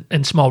pops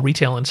and small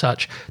retail and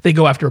such, they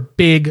go after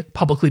big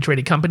publicly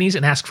traded companies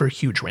and ask for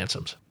huge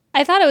ransoms.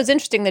 I thought it was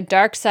interesting that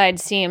DarkSide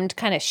seemed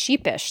kind of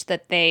sheepish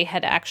that they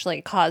had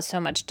actually caused so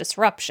much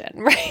disruption,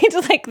 right?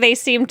 Like they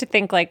seemed to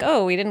think like,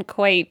 oh, we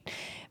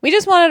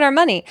just wanted our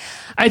money.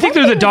 I think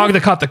they're the dog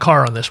that caught the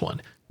car on this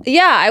one.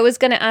 Yeah, I was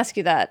going to ask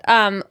you that.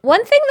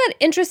 One thing that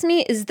interests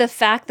me is the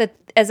fact that,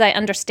 as I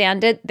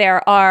understand it,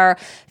 there are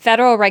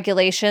federal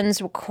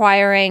regulations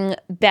requiring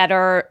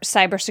better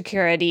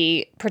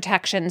cybersecurity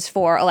protections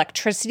for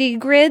electricity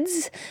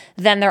grids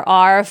than there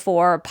are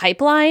for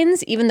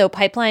pipelines, even though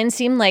pipelines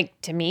seem like,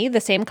 to me, the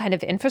same kind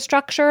of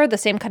infrastructure, the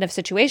same kind of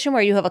situation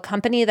where you have a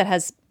company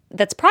that's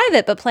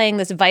private but playing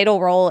this vital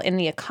role in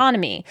the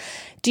economy.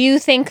 Do you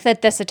think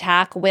that this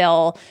attack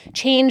will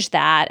change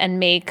that and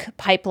make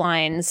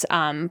pipelines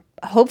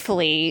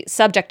hopefully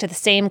subject to the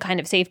same kind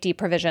of safety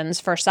provisions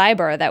for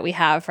cyber that we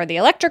have for the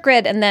electric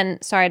grid? And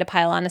then, sorry to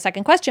pile on a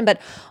second question, but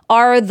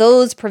are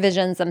those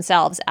provisions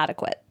themselves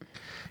adequate?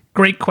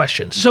 Great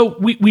question. So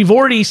we've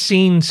already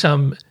seen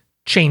some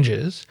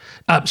changes.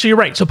 So you're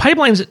right. So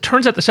pipelines, it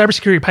turns out the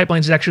cybersecurity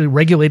pipelines is actually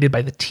regulated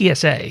by the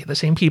TSA, the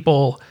same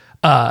people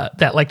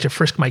that like to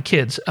frisk my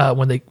kids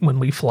when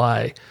we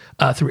fly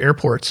through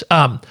airports.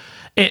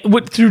 It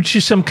went through to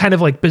some kind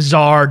of like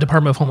bizarre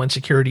Department of Homeland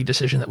Security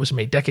decision that was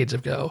made decades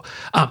ago.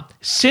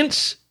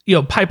 Since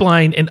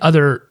pipeline and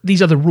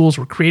these other rules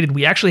were created,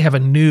 we actually have a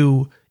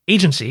new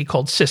agency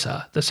called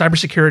CISA, the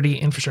Cybersecurity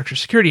Infrastructure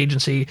Security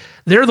Agency.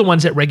 They're the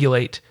ones that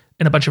regulate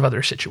in a bunch of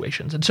other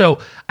situations. And so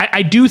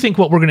I do think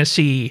what we're going to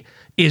see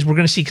is we're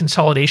going to see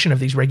consolidation of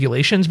these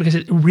regulations, because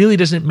it really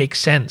doesn't make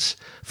sense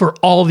for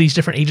all of these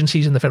different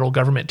agencies in the federal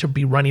government to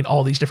be running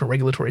all these different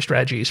regulatory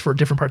strategies for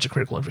different parts of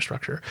critical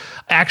infrastructure.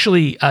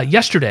 Actually,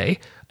 yesterday,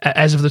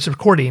 as of this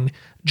recording,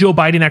 Joe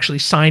Biden actually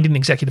signed an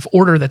executive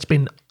order that's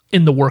been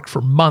in the work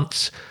for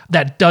months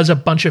that does a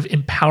bunch of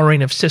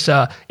empowering of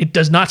CISA. It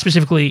does not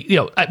specifically,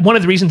 one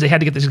of the reasons they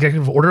had to get this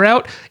executive order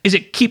out is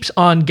it keeps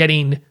on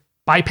getting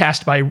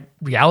bypassed by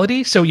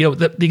reality. So,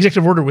 the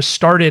executive order was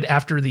started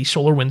after the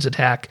SolarWinds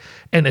attack,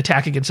 an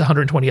attack against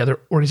 120 other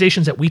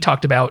organizations that we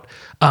talked about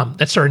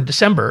that started in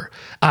December.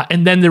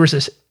 And then there was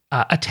this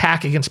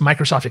attack against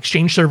Microsoft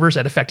Exchange servers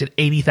that affected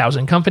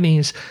 80,000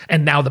 companies,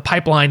 and now the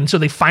pipeline. So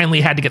they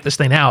finally had to get this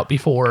thing out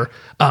before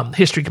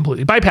history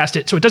completely bypassed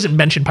it. So it doesn't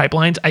mention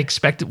pipelines. I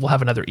expect it will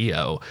have another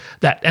EO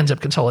that ends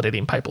up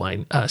consolidating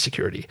pipeline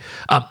security.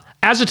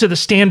 As to the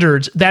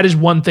standards, that is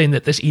one thing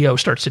that this EO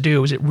starts to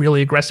do, is it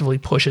really aggressively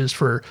pushes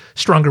for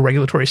stronger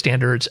regulatory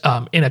standards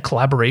in a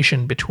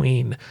collaboration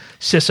between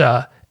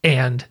CISA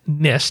and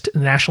NIST, the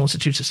National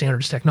Institutes of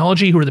Standards and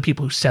Technology, who are the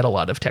people who set a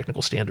lot of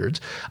technical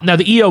standards. Now,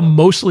 the EO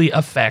mostly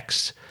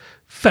affects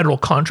federal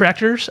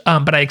contractors,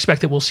 but I expect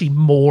that we'll see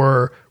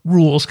more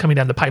rules coming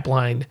down the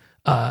pipeline,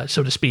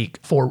 so to speak,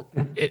 for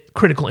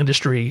critical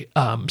industry,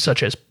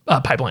 such as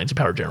pipelines and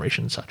power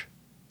generation and such.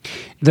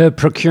 The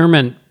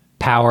procurement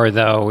power,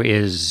 though,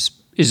 is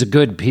a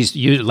good piece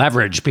of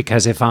leverage,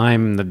 because if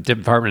I'm the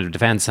Department of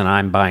Defense and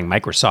I'm buying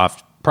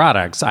Microsoft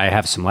products, I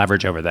have some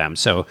leverage over them.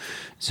 So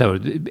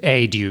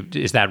A,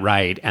 is that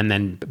right? And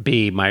then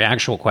B, my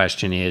actual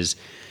question is,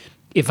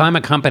 if I'm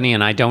a company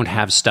and I don't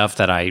have stuff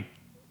that I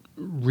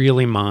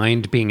really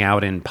mind being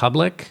out in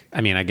public,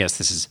 I mean, I guess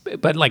this is,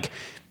 but like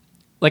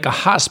a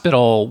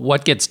hospital,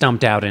 what gets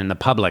dumped out in the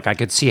public? I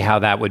could see how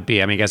that would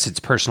be. I mean, I guess it's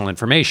personal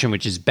information,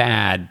 which is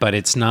bad, but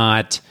it's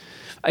not.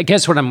 I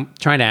guess what I'm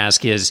trying to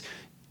ask is,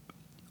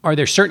 are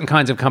there certain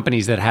kinds of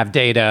companies that have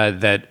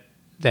data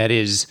that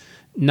is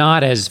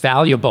not as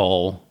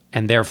valuable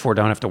and therefore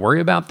don't have to worry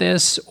about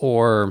this,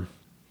 or?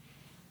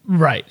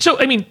 Right. So,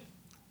 I mean,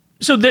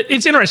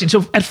 it's interesting.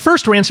 So at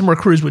first, ransomware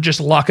crews would just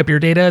lock up your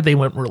data. They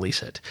wouldn't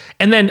release it.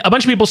 And then a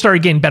bunch of people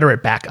started getting better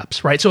at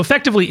backups, right? So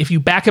effectively, if you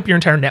back up your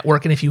entire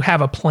network and if you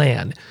have a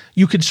plan,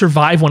 you could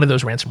survive one of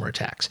those ransomware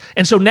attacks.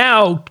 And so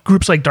now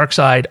groups like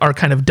DarkSide are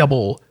kind of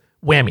double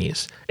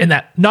whammies in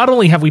that not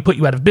only have we put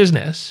you out of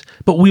business,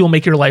 but we will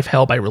make your life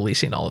hell by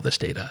releasing all of this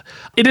data.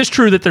 It is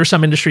true that there's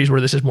some industries where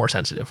this is more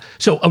sensitive.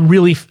 So a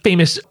really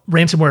famous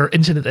ransomware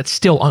incident that's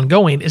still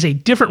ongoing is a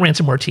different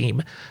ransomware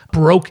team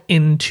broke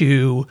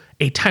into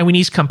a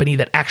Taiwanese company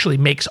that actually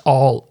makes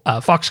all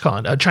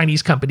Foxconn, a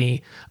Chinese and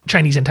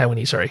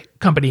Taiwanese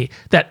company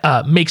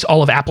that makes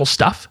all of Apple's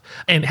stuff,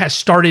 and has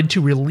started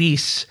to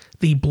release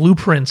the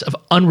blueprints of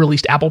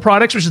unreleased Apple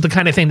products, which is the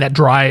kind of thing that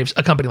drives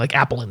a company like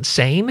Apple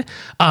insane.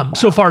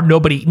 So far,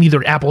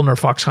 neither Apple nor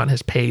Foxconn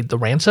has paid the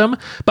ransom,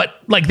 but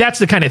like that's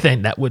the kind of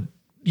thing that would,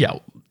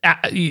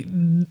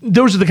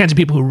 those are the kinds of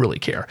people who really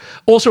care.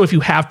 Also, if you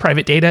have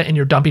private data and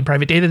you're dumping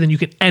private data, then you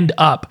can end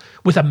up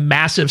with a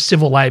massive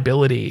civil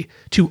liability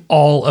to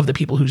all of the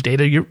people whose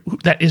data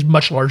that is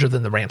much larger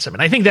than the ransom.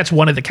 And I think that's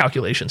one of the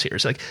calculations here.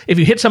 It's like if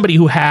you hit somebody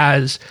who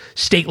has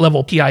state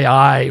level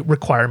PII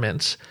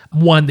requirements,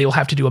 one, they will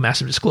have to do a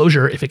massive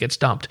disclosure if it gets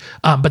dumped,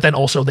 but then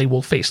also they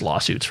will face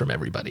lawsuits from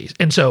everybody.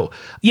 And so,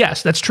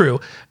 yes, that's true.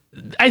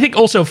 I think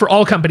also for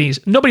all companies,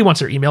 nobody wants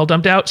their email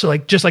dumped out. So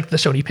like, just like the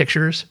Sony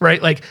pictures, right?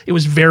 Like it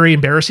was very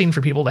embarrassing for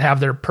people to have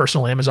their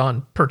personal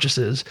Amazon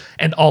purchases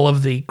and all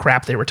of the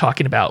crap they were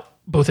talking about,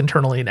 both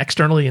internally and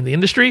externally in the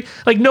industry.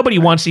 Like nobody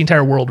wants the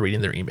entire world reading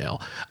their email.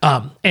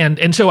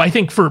 And so I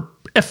think for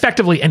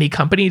effectively any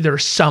company,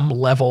 there's some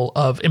level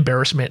of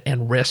embarrassment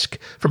and risk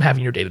from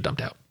having your data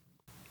dumped out.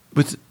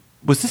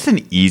 Was this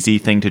an easy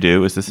thing to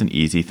do? Is this an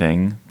easy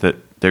thing that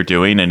they're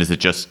doing? And is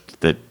it just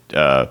that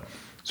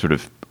sort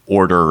of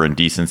order and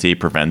decency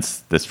prevents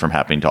this from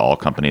happening to all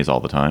companies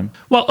all the time?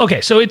 Well, okay,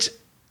 so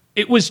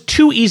it was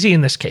too easy in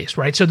this case,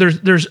 right? So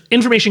there's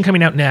information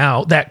coming out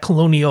now that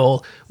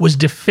Colonial was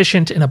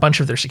deficient in a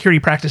bunch of their security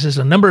practices.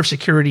 A number of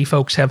security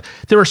folks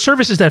there are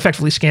services that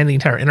effectively scan the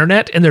entire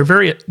internet, and they're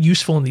very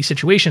useful in these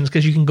situations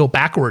because you can go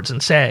backwards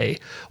and say,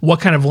 what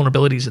kind of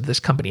vulnerabilities did this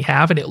company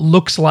have? And it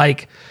looks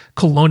like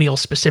Colonial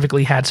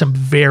specifically had some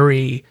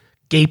very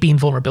gaping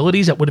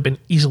vulnerabilities that would have been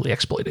easily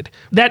exploited.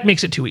 That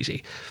makes it too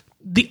easy.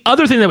 The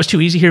other thing that was too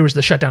easy here was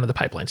the shutdown of the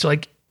pipeline. So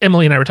like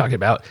Emily and I were talking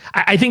about,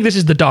 I think this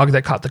is the dog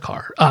that caught the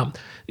car.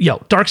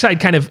 DarkSide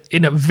kind of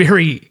in a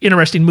very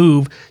interesting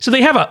move. So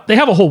they have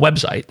a whole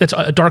website that's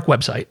a dark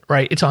website,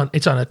 right? It's on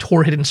a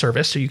Tor hidden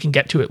service, so you can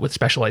get to it with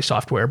specialized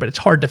software, but it's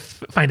hard to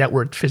find out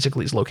where it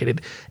physically is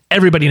located.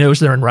 Everybody knows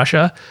they're in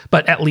Russia,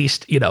 but at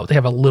least they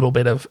have a little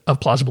bit of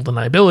plausible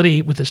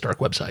deniability with this dark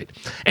website.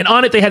 And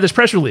on it, they had this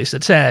press release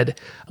that said,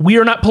 "We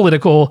are not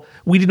political.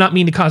 We did not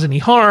mean to cause any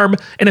harm,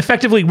 and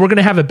effectively, we're going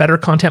to have a better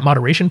content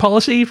moderation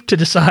policy to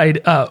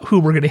decide who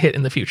we're going to hit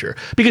in the future."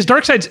 Because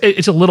DarkSide's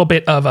it's a little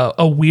bit of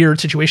a weird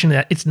situation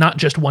that it's not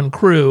just one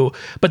crew,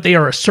 but they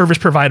are a service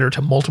provider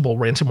to multiple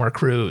ransomware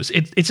crews.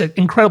 It's an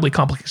incredibly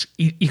complex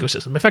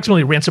ecosystem,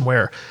 effectively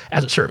ransomware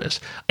as a service.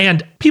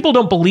 And people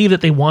don't believe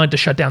that they wanted to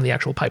shut down the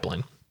actual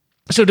pipeline.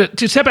 So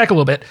to step back a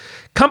little bit,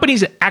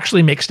 companies that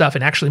actually make stuff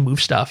and actually move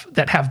stuff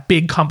that have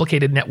big,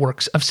 complicated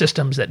networks of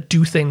systems that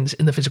do things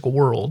in the physical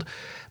world,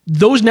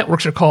 those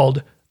networks are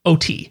called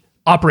OT,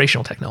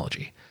 operational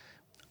technology.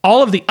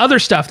 All of the other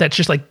stuff that's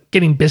just like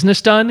getting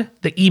business done,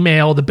 the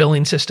email, the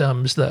billing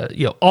systems,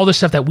 all the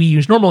stuff that we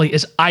use normally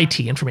is IT,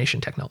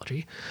 information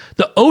technology.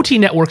 The OT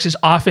networks is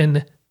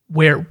often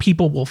where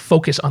people will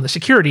focus on the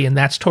security, and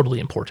that's totally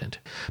important.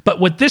 But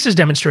what this has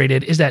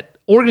demonstrated is that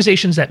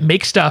organizations that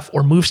make stuff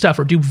or move stuff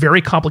or do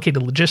very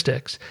complicated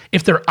logistics,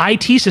 if their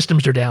IT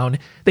systems are down,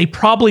 they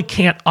probably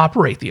can't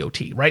operate the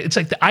OT, right? It's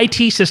like the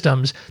IT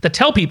systems that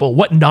tell people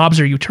what knobs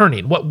are you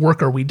turning, what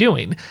work are we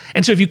doing?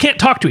 And so if you can't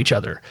talk to each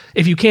other,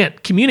 if you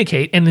can't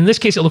communicate, and in this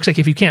case, it looks like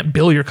if you can't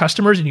bill your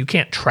customers and you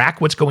can't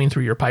track what's going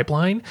through your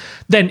pipeline,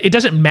 then it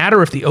doesn't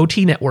matter if the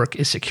OT network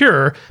is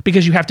secure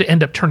because you have to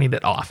end up turning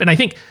it off. And I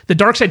think the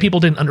DarkSide people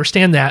didn't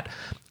understand that,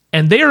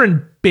 and they are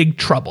in big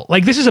trouble.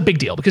 Like, this is a big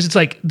deal because it's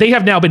like they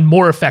have now been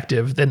more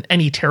effective than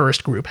any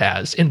terrorist group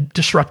has in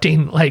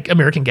disrupting like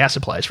American gas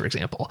supplies, for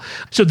example.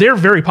 So they're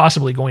very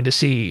possibly going to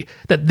see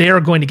that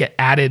they're going to get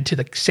added to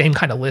the same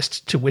kind of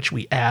list to which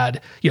we add,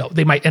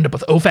 they might end up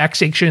with OFAC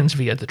sanctions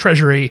via the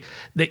Treasury.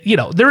 That,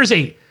 there is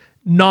a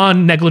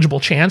non-negligible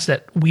chance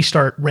that we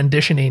start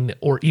renditioning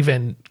or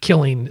even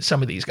killing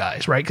some of these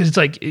guys, right? Because it's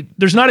like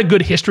there's not a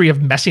good history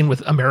of messing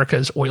with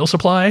America's oil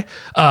supply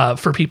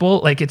for people.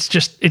 Like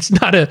it's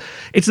not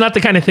the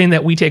kind of thing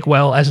that we take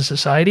well as a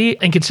society.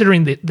 And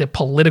considering the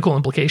political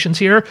implications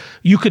here,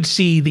 you could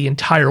see the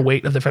entire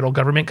weight of the federal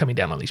government coming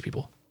down on these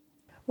people.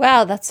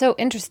 Wow, that's so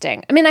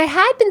interesting. I mean, I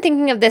had been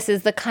thinking of this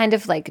as the kind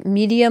of like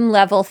medium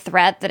level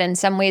threat that in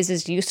some ways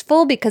is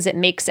useful because it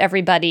makes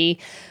everybody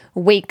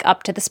wake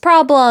up to this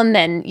problem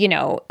and,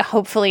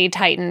 hopefully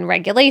tighten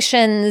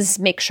regulations,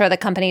 make sure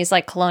that companies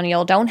like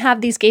Colonial don't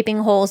have these gaping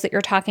holes that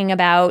you're talking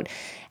about.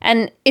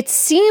 And it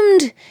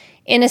seemed,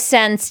 in a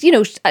sense,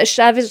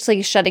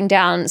 obviously shutting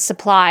down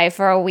supply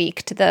for a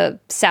week to the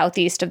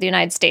southeast of the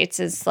United States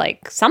is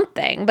like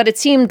something, but it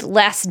seemed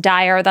less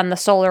dire than the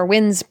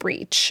SolarWinds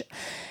breach.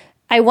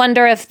 I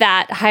wonder if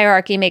that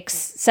hierarchy makes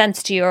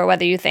sense to you or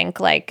whether you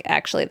think like,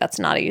 actually, that's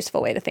not a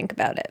useful way to think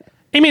about it.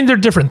 I mean, they're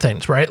different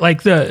things, right?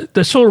 Like the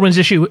SolarWinds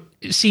issue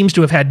seems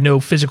to have had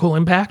no physical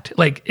impact.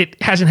 Like it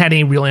hasn't had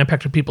any real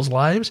impact on people's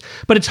lives,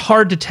 but it's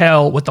hard to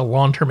tell what the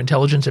long-term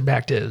intelligence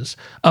impact is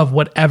of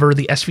whatever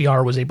the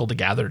SVR was able to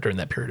gather during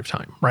that period of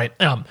time, right?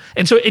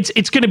 And so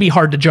it's going to be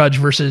hard to judge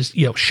versus,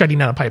 shutting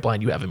down a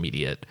pipeline. You have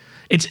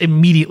it's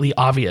immediately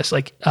obvious.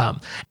 Like,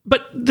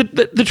 but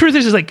the truth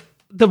is like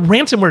the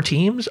ransomware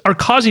teams are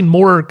causing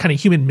more kind of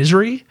human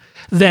misery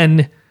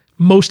than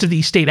most of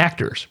these state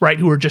actors, right,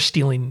 who are just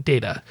stealing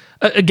data.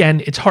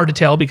 Again, it's hard to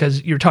tell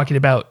because you're talking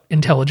about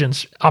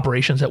intelligence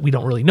operations that we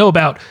don't really know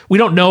about. We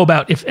don't know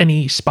about if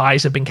any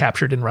spies have been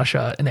captured in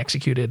Russia and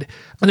executed.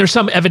 And there's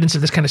some evidence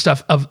of this kind of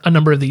stuff of a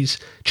number of these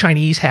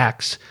Chinese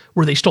hacks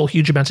where they stole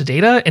huge amounts of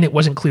data and it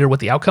wasn't clear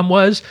what the outcome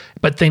was,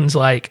 but things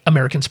like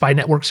American spy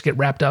networks get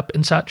wrapped up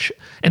and such.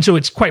 And so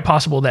it's quite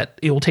possible that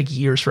it will take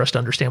years for us to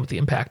understand what the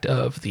impact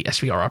of the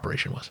SVR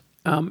operation was.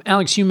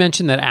 Alex, you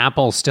mentioned that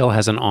Apple still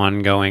has an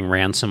ongoing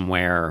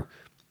ransomware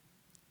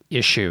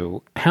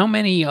issue. How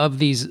many of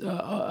these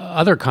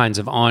other kinds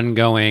of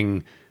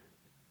ongoing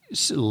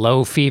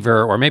low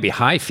fever or maybe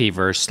high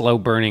fever, slow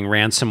burning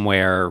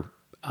ransomware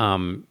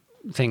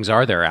things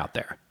are there out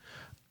there?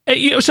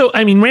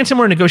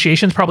 Ransomware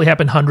negotiations probably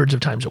happen hundreds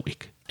of times a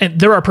week. And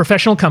there are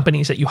professional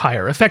companies that you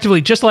hire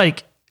effectively, just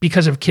like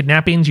because of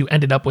kidnappings, you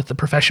ended up with the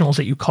professionals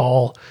that you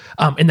call,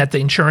 and that the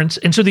insurance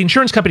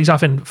companies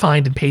often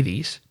find and pay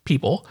these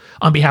people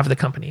on behalf of the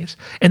companies.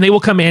 And they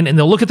will come in and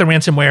they'll look at the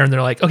ransomware and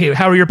they're like, okay,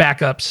 how are your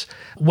backups?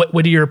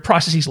 What do your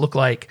processes look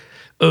like?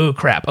 Oh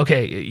crap.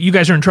 Okay. You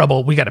guys are in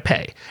trouble. We got to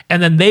pay.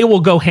 And then they will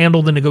go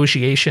handle the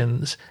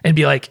negotiations and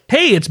be like,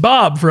 hey, it's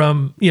Bob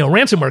from,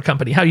 ransomware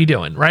company. How you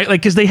doing? Right.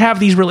 Like, cause they have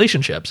these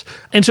relationships.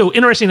 And so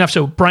interesting enough.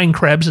 So Brian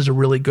Krebs is a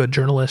really good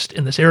journalist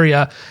in this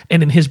area.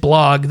 And in his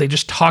blog, they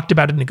just talked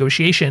about a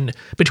negotiation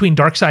between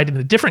DarkSide and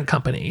a different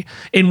company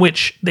in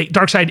which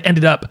DarkSide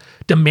ended up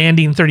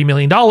demanding $30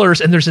 million.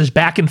 And there's this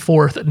back and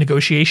forth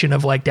negotiation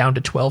of like down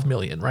to 12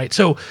 million. Right.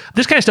 So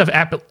this kind of stuff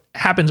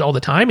happens all the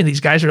time. And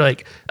these guys are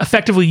like,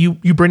 effectively,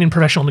 you bring in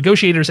professional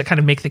negotiators that kind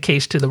of make the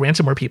case to the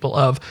ransomware people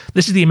of,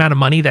 this is the amount of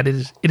money that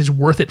it is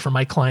worth it for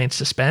my clients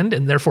to spend,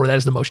 and therefore that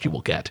is the most you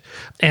will get.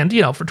 And,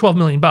 for $12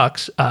 million,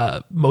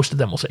 most of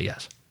them will say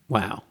yes.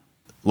 Wow.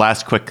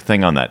 Last quick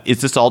thing on that. Is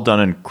this all done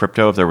in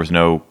crypto? If there was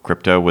no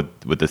crypto,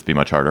 would this be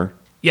much harder?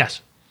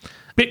 Yes.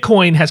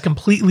 Bitcoin has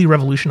completely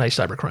revolutionized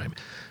cybercrime.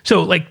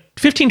 So like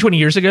 15, 20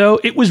 years ago,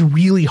 it was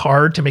really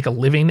hard to make a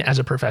living as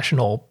a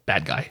professional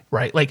bad guy,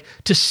 right? Like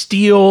to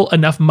steal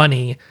enough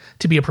money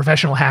to be a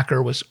professional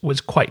hacker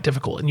was quite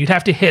difficult. And you'd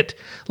have to hit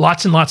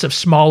lots and lots of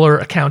smaller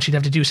accounts. You'd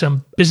have to do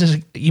some business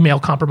email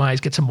compromise,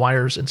 get some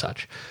wires and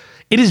such.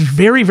 It is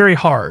very, very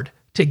hard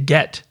to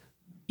get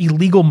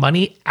illegal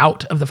money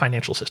out of the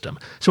financial system.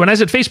 So when I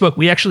was at Facebook,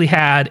 we actually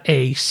had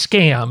a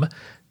scam.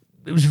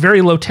 It was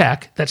very low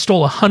tech that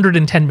stole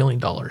 $110 million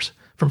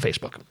from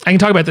Facebook. I can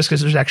talk about this because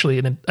there's actually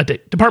a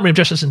Department of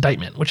Justice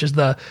indictment, which is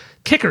the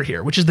kicker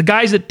here, which is the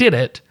guys that did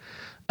it.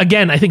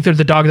 Again, I think they're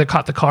the dog that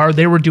caught the car.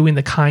 They were doing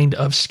the kind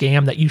of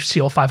scam that you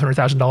steal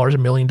 $500,000, $1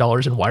 million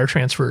in wire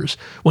transfers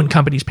when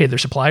companies paid their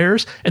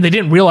suppliers. And they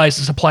didn't realize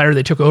the supplier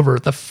they took over,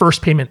 the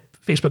first payment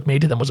Facebook made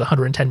to them was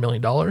 $110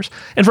 million.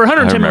 And for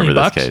 $110 million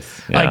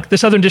bucks, like the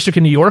Southern District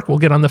of New York will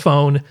get on the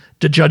phone,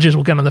 the judges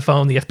will get on the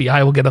phone, the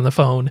FBI will get on the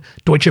phone,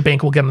 Deutsche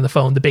Bank will get on the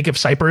phone, the Bank of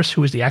Cyprus,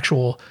 who is the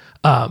actual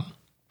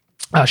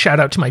shout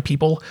out to my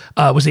people,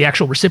 was the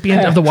actual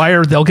recipient of the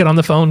wire. They'll get on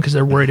the phone because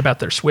they're worried about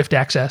their SWIFT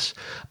access.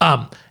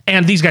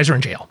 And these guys are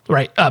in jail,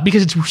 right?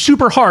 Because it's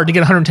super hard to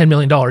get $110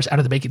 million out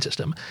of the banking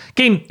system.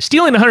 Again,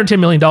 stealing $110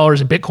 million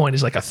in Bitcoin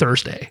is like a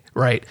Thursday,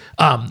 right?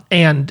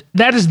 And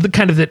that is the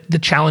kind of the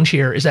challenge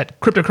here, is that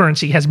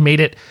cryptocurrency has made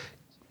it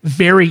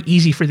very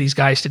easy for these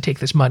guys to take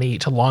this money,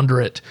 to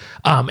launder it.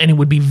 And it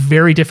would be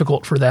very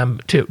difficult for them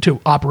to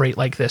operate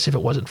like this if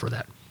it wasn't for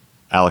that.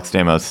 Alex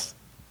Stamos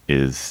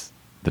is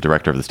the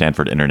director of the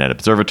Stanford Internet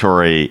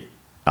Observatory.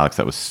 Alex,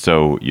 that was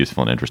so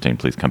useful and interesting.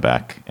 Please come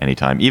back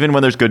anytime, even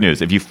when there's good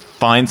news. If you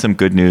find some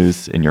good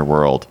news in your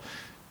world,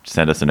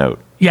 send us a note.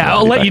 Yeah,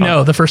 I'll let you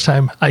know the first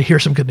time I hear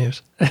some good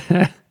news.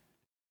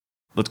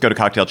 Let's go to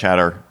cocktail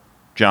chatter.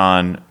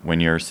 John,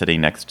 when you're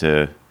sitting next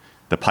to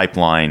the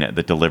pipeline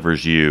that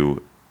delivers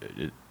you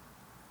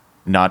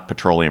not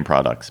petroleum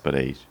products, but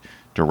a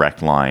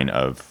direct line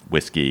of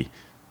whiskey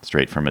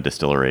straight from a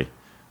distillery,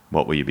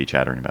 what will you be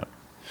chattering about?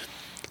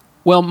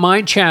 Well,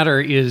 my chatter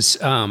is,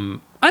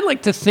 I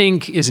like to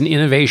think, is an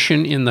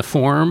innovation in the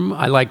form.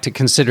 I like to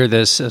consider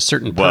this a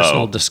certain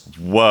personal...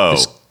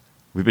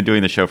 We've been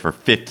doing the show for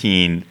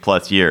 15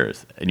 plus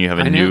years, and you have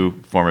a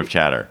new form of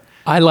chatter.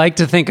 I like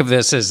to think of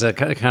this as a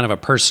kind of a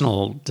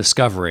personal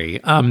discovery.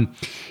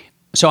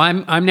 So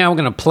I'm now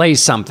going to play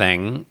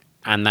something,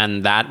 and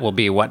then that will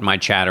be what my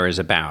chatter is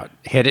about.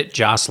 Hit it,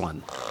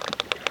 Jocelyn.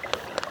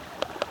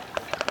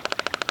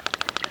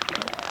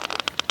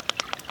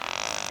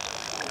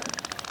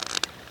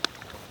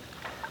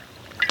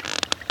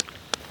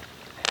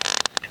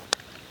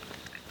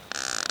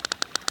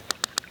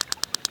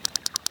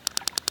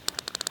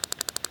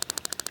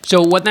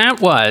 So what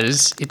that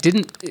was,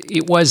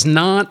 it was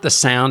not the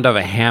sound of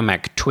a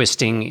hammock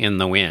twisting in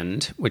the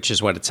wind, which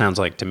is what it sounds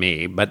like to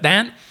me, but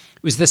that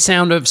was the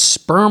sound of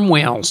sperm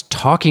whales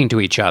talking to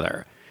each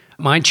other.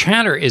 My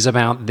chatter is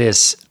about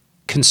this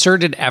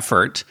concerted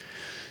effort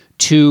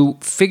to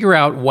figure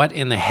out what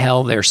in the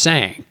hell they're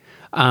saying.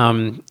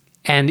 And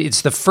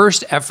it's the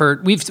first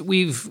effort.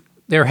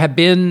 There have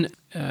been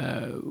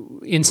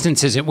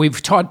instances,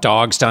 we've taught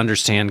dogs to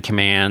understand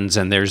commands,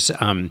 and there's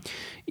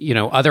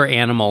other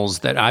animals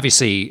that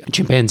obviously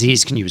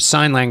chimpanzees can use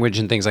sign language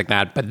and things like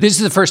that. But this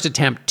is the first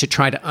attempt to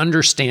try to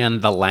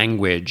understand the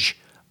language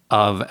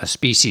of a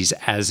species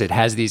as it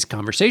has these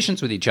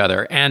conversations with each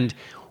other. And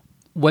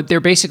what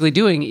they're basically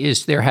doing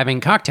is they're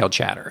having cocktail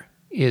chatter,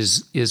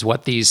 is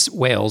what these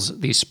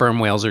sperm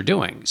whales are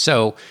doing.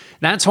 So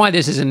that's why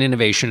this is an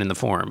innovation in the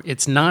form.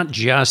 It's not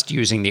just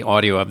using the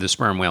audio of the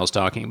sperm whales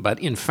talking, but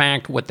in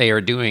fact, what they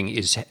are doing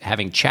is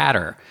having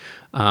chatter.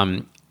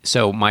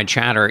 So my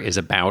chatter is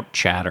about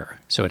chatter.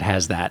 So it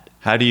has that.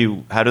 How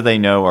do they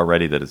know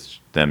already that it's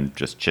them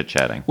just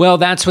chit-chatting? Well,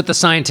 that's what the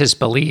scientists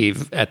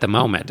believe at the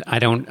moment. I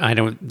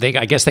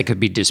guess they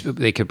could be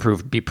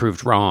be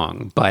proved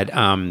wrong, but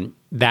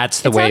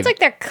that's the way. It sounds like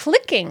they're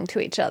clicking to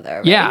each other.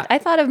 Right? Yeah. I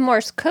thought of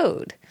Morse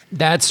code.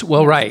 That's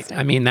right.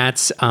 I mean,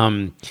 that's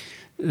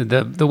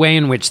the way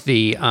in which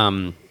the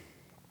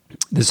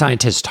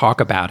scientists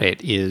talk about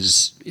it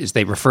is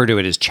they refer to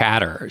it as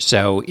chatter.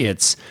 So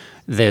it's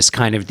this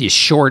kind of these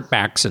short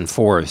backs and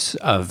forths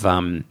of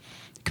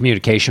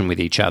communication with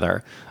each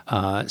other.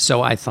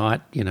 So I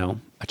thought,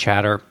 a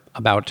chatter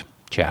about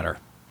chatter.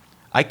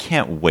 I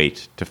can't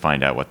wait to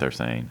find out what they're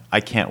saying. I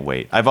can't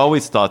wait. I've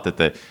always thought that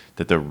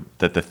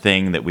the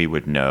thing that we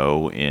would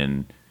know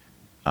in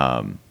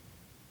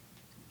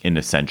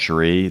a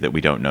century that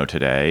we don't know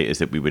today is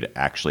that we would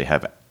actually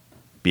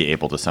be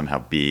able to somehow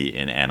be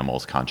in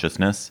animals'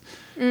 consciousness.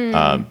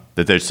 That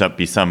there'd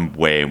be some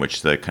way in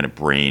which the kind of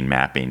brain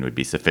mapping would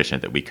be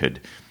sufficient that we could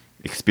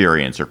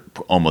experience or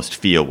almost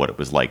feel what it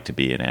was like to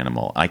be an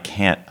animal.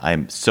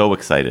 I'm so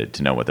excited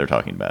to know what they're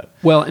talking about.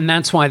 Well, and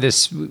that's why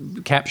this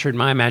captured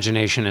my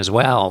imagination as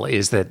well,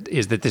 is that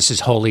this is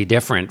wholly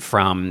different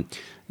from,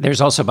 there's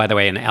also, by the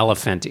way, an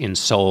elephant in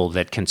Seoul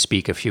that can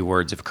speak a few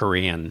words of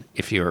Korean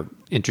if you're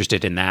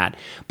interested in that.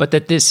 But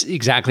that this,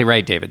 exactly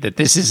right, David, that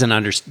this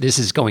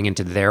is going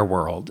into their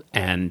world,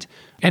 and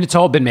it's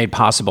all been made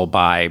possible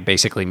by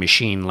basically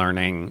machine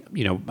learning,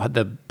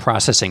 the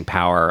processing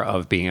power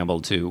of being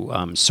able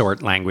to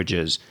sort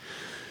languages.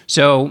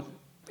 So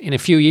in a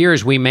few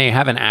years, we may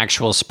have an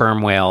actual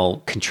sperm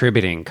whale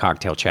contributing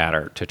cocktail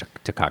chatter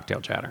to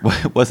cocktail chatter.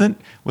 Wasn't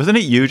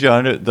it you,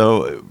 John,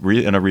 though,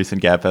 in a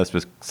recent GabFest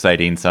was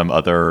citing some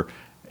other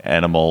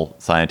animal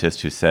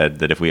scientist who said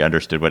that if we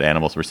understood what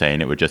animals were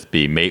saying, it would just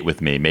be mate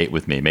with me, mate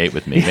with me, mate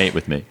with me, mate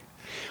with me.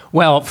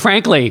 Well,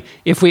 frankly,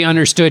 if we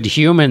understood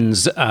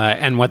humans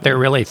and what they're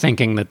really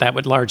thinking, that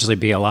would largely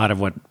be a lot of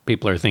what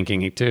people are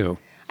thinking too.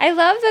 I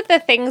love that the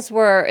things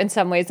we're in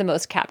some ways the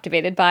most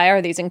captivated by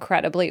are these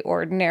incredibly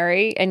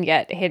ordinary and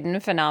yet hidden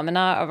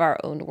phenomena of our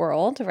own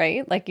world,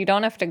 right? Like, you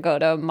don't have to go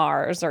to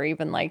Mars or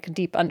even like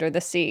deep under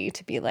the sea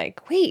to be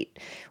like, wait,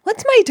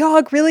 what's my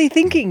dog really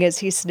thinking as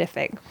he's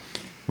sniffing?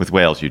 With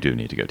whales, you do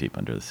need to go deep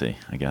under the sea,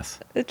 I guess.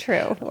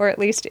 True, or at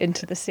least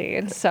into the sea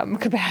in some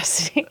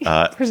capacity,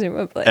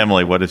 presumably.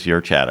 Emily, what is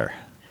your chatter?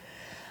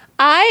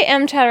 I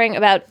am chattering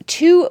about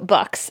 2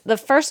 books. The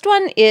first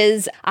one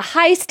is a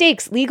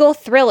high-stakes legal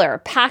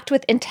thriller packed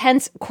with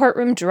intense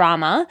courtroom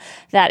drama.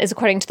 That is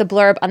according to the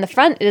blurb on the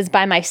front. It is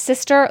by my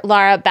sister,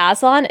 Lara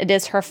Bazelon. It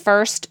is her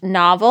first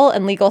novel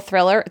and legal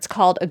thriller. It's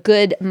called A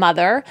Good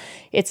Mother.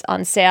 It's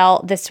on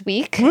sale this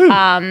week.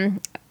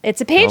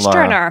 It's a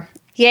page-turner.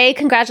 Yay,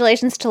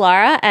 congratulations to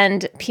Lara,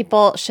 and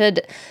people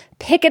should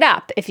pick it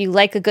up if you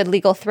like a good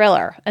legal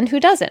thriller. And who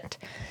doesn't?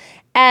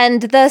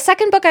 And the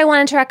second book I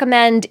wanted to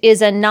recommend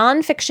is a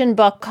nonfiction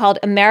book called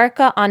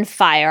America on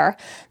Fire.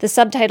 The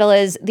subtitle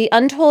is The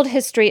Untold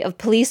History of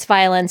Police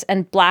Violence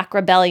and Black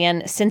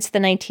Rebellion Since the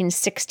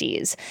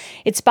 1960s.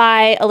 It's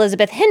by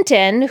Elizabeth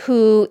Hinton,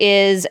 who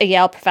is a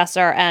Yale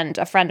professor and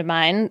a friend of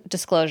mine,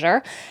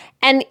 disclosure.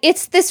 And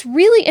it's this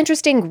really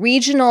interesting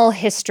regional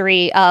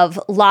history of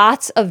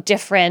lots of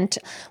different,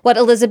 what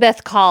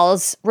Elizabeth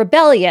calls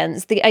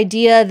rebellions. The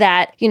idea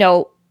that,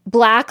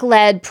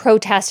 Black-led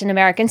protest in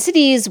American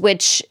cities,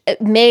 which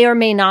may or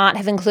may not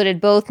have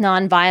included both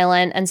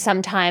nonviolent and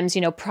sometimes,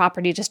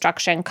 property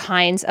destruction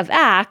kinds of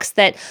acts,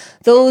 that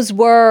those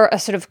were a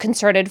sort of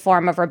concerted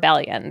form of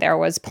rebellion. There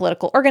was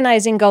political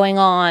organizing going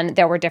on.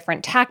 There were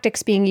different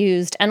tactics being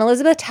used. And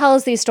Elizabeth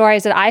tells these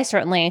stories that I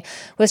certainly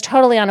was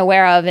totally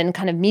unaware of in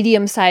kind of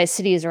medium-sized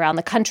cities around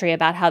the country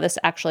about how this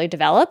actually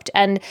developed.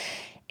 And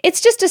it's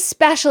just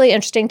especially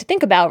interesting to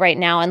think about right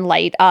now in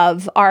light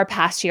of our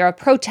past year of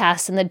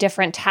protests and the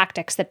different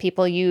tactics that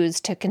people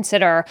use to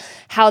consider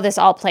how this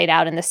all played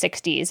out in the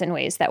 60s in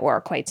ways that were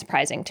quite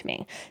surprising to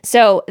me.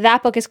 So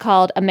that book is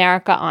called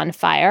America on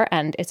Fire,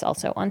 and it's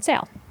also on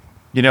sale.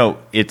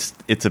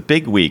 It's a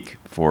big week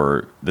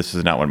for, this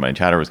is not what my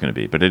chatter was going to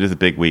be, but it is a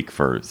big week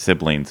for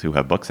siblings who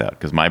have books out,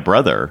 because my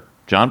brother,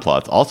 John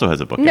Plotz, also has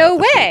a book out. No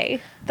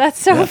way. That's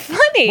so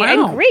funny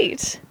and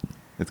great.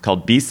 It's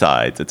called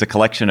B-Sides. It's a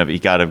collection of, he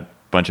got a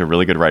bunch of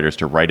really good writers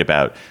to write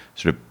about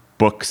sort of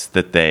books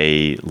that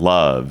they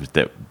loved,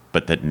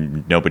 but that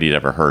nobody had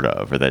ever heard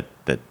of, or that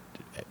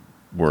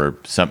were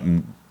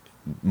some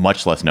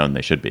much less known than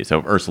they should be.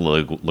 So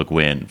Ursula Le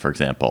Guin, for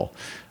example,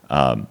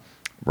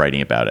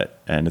 writing about it,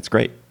 and it's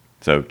great.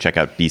 So check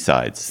out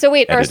B-Sides. So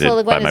wait, Ursula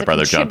Le Guin is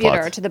a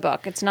contributor to the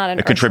book. It's not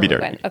a contributor.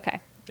 Ursula Le Guin. Okay.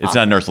 It's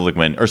not an Ursula Le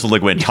Guin. Ursula Le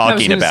Guin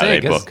talking about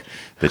a book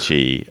that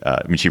she,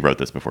 she wrote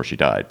this before she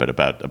died, but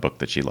about a book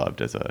that she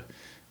loved as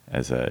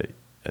a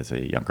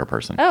younger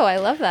person. Oh, I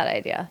love that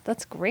idea.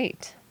 That's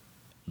great.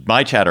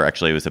 My chatter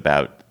actually was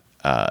about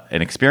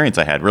an experience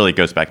I had. Really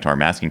goes back to our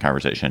masking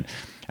conversation.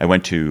 I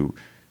went to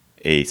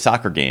a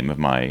soccer game of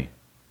my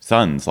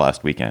son's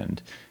last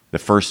weekend, the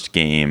first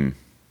game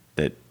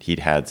that he'd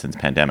had since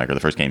pandemic, or the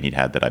first game he'd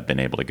had that I've been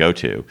able to go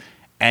to.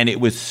 And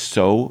it was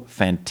so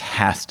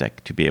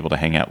fantastic to be able to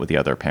hang out with the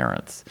other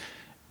parents.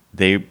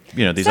 These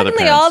Suddenly other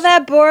parents. All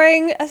that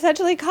boring,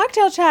 essentially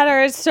cocktail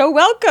chatter is so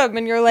welcome.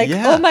 And you're like,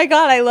 oh my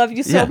God, I love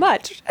you so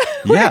much.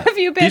 Where have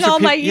you been all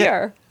my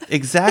year?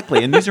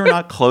 Exactly. And these are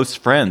not close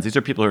friends. These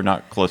are people who are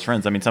not close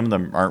friends. I mean, some of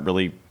them aren't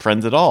really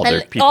friends at all. And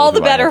They're people all the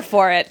better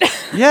for it.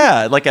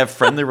 Yeah, like I have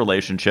friendly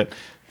relationship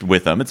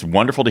with them. It's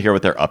wonderful to hear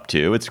what they're up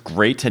to. It's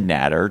great to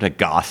natter, to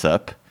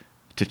gossip,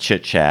 to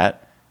chit-chat.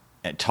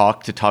 And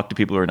talk to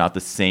people who are not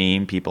the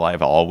same people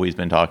I've always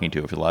been talking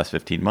to for the last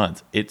 15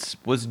 months. It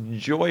was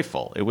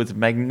joyful. It was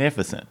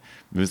magnificent.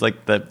 It was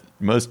like the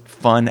most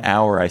fun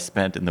hour I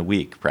spent in the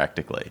week,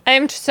 practically.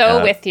 I'm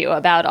so with you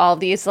about all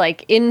these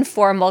like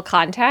informal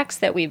contacts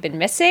that we've been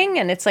missing.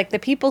 And it's like the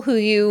people who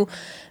you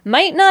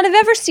might not have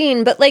ever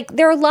seen, but like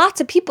there are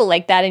lots of people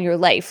like that in your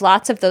life,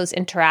 lots of those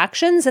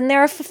interactions, and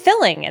they're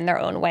fulfilling in their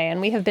own way, and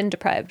we have been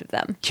deprived of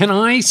them. Can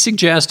I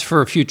suggest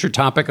for a future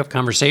topic of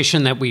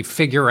conversation that we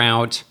figure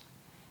out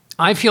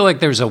I feel like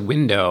there's a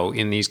window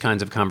in these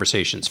kinds of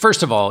conversations.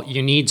 First of all,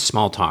 you need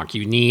small talk.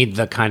 You need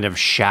the kind of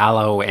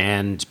shallow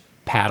and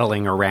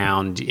paddling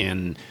around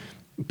in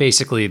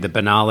basically the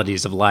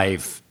banalities of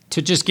life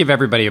to just give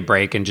everybody a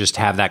break and just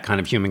have that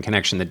kind of human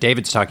connection that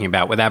David's talking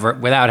about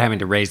without having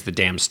to raise the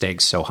damn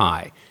stakes so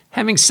high.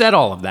 Having said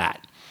all of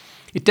that,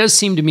 it does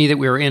seem to me that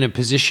we're in a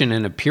position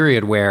in a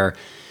period where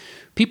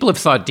people have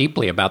thought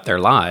deeply about their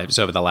lives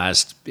over the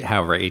last,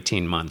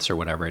 18 months or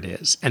whatever it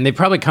is. And they've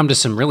probably come to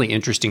some really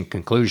interesting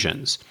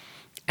conclusions.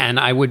 And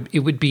it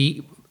would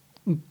be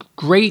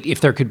great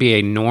if there could be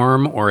a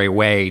norm or a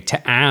way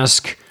to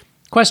ask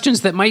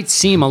questions that might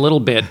seem a little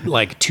bit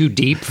like too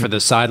deep for the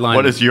sideline.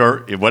 What is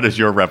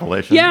your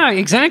revelation? Yeah,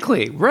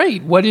 exactly.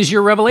 Right. What is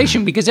your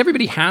revelation? Because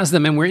everybody has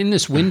them, and we're in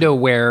this window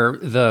where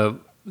the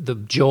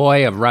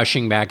joy of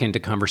rushing back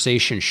into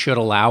conversation should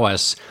allow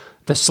us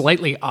the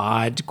slightly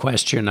odd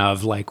question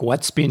of like,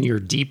 what's been your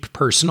deep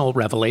personal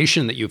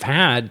revelation that you've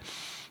had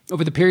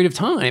over the period of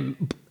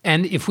time?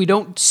 And if we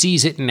don't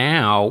seize it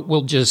now,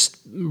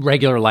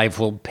 regular life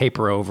will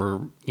paper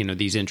over,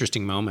 these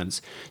interesting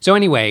moments. So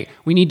anyway,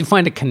 we need to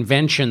find a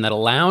convention that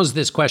allows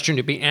this question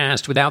to be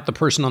asked without the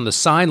person on the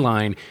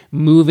sideline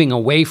moving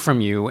away from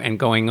you and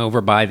going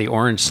over by the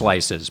orange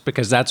slices,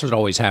 because that's what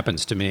always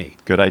happens to me.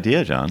 Good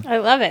idea, John. I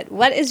love it.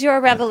 What is your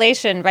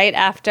revelation right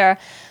after,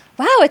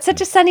 wow, it's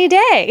such a sunny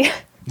day?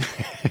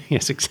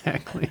 Yes,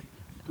 exactly.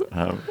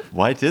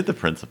 Why did the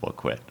principal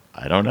quit?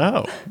 I don't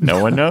know.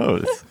 No one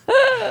knows.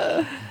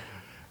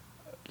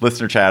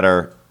 Listener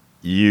chatter,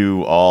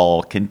 you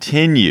all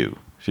continue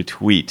to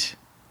tweet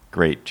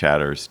great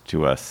chatters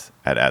to us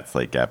at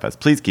 @SlateGabFest.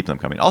 Please keep them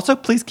coming. Also,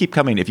 please keep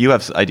coming. If you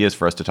have ideas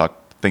for us to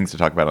things to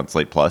talk about on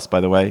Slate Plus, by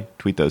the way,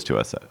 tweet those to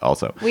us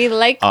also. We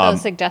like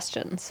those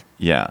suggestions.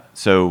 Yeah.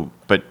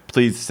 But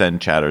please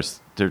send chatters.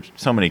 There's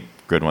so many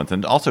good ones,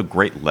 and also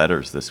great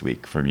letters this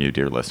week from you,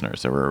 dear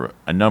listeners. There were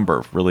a number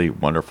of really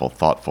wonderful,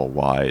 thoughtful,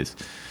 wise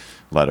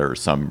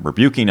letters, some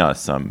rebuking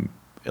us, some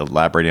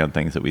elaborating on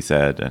things that we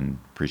said, and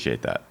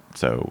appreciate that.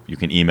 So you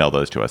can email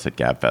those to us at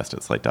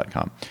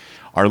gabfest@slate.com.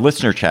 Our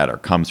listener chatter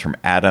comes from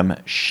Adam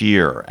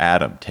Shear.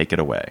 Adam, take it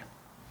away.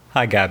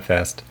 Hi,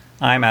 Gabfest.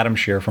 I'm Adam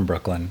Shear from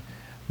Brooklyn.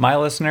 My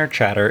listener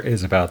chatter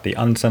is about the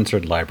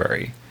Uncensored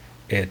Library.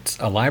 It's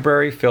a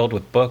library filled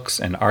with books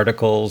and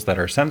articles that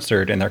are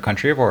censored in their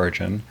country of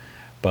origin,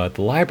 but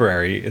the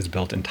library is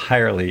built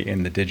entirely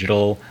in the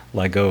digital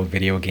Lego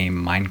video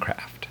game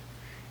Minecraft.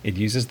 It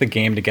uses the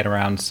game to get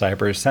around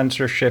cyber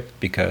censorship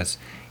because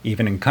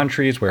even in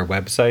countries where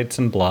websites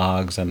and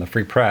blogs and the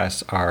free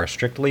press are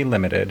strictly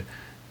limited,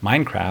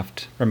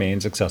 Minecraft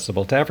remains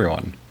accessible to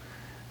everyone.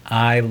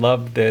 I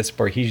love this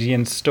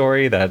Borgesian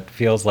story that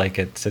feels like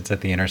it sits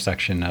at the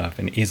intersection of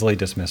an easily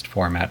dismissed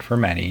format for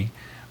many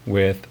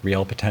with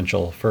real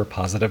potential for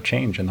positive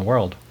change in the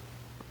world.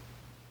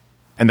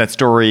 And that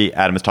story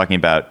Adam is talking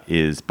about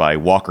is by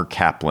Walker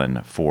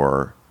Kaplan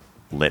for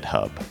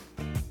LitHub.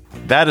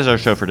 That is our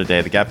show for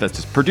today. The Gabfest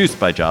is produced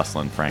by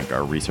Jocelyn Frank.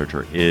 Our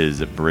researcher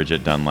is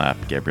Bridget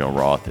Dunlap. Gabriel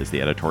Roth is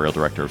the editorial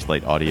director of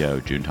Slate Audio.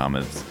 June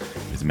Thomas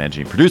is the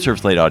managing producer of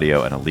Slate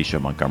Audio. And Alicia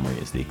Montgomery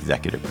is the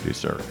executive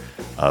producer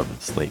of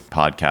Slate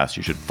Podcast.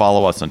 You should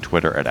follow us on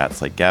Twitter at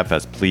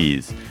 @SlateGabfest.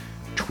 Please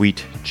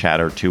tweet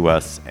chatter to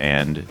us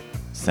and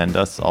send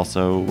us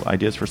also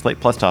ideas for Slate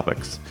Plus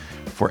topics.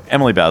 For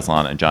Emily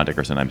Bazelon and John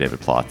Dickerson, I'm David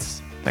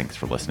Plotz. Thanks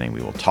for listening.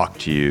 We will talk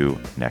to you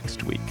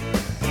next week.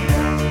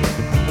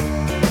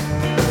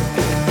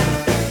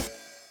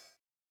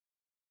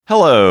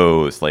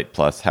 Hello, Slate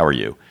Plus. How are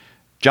you?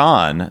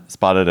 John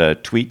spotted a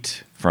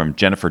tweet from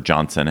Jennifer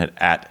Johnson at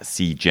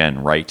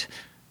 @CJenWright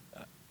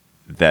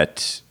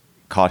that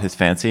caught his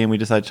fancy, and we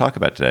decided to talk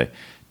about it today.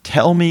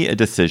 Tell me a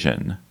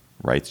decision,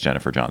 writes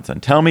Jennifer Johnson.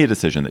 Tell me a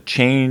decision that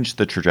changed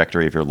the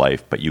trajectory of your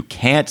life, but you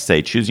can't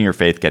say choosing your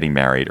faith, getting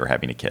married, or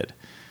having a kid.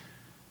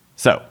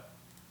 So,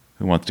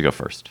 who wants to go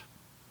first?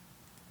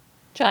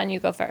 John, you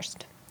go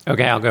first.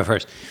 Okay, I'll go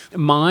first.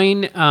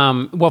 Mine,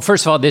 well,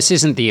 first of all, this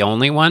isn't the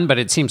only one, but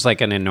it seems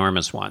like an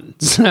enormous one.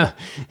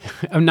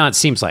 Not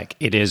seems like,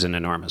 it is an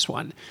enormous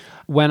one.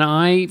 When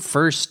I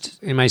first,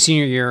 in my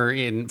senior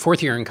year,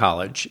 fourth year in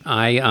college,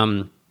 I,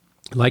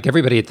 like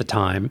everybody at the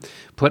time,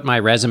 put my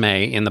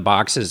resume in the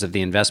boxes of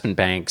the investment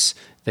banks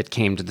that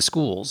came to the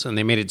schools. And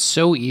they made it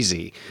so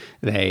easy.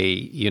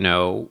 They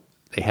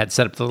had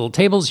set up the little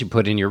tables, you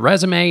put in your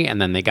resume,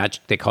 and then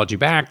they called you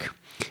back,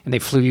 and they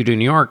flew you to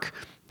New York.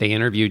 They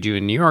interviewed you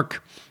in New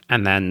York,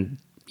 and then,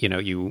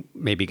 you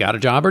maybe got a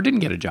job or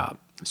didn't get a job.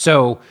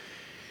 So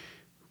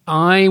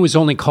I was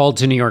only called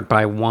to New York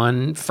by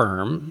one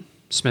firm,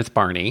 Smith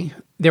Barney.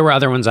 There were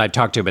other ones I'd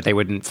talked to, but they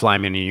wouldn't fly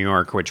me to New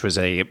York, which was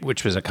a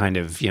kind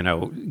of,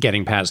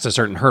 getting past a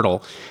certain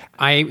hurdle.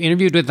 I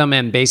interviewed with them,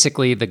 and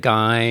basically the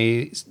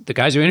guys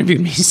who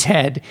interviewed me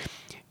said,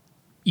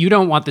 you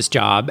don't want this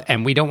job,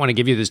 and we don't want to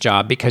give you this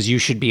job because you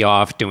should be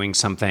off doing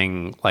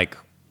something like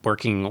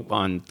working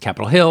on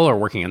Capitol Hill or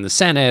working in the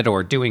Senate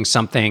or doing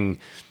something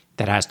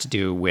that has to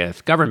do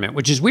with government,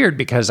 which is weird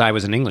because I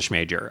was an English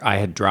major. I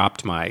had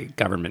dropped my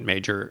government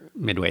major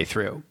midway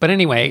through. But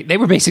anyway, they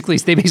basically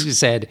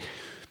said,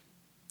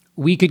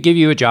 we could give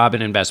you a job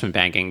in investment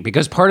banking,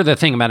 because part of the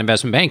thing about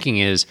investment banking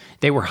is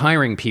they were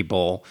hiring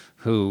people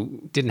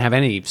who didn't have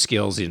any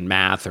skills in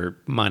math or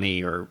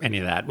money or any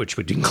of that, which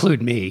would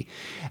include me.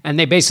 And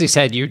they basically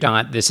said,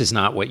 this is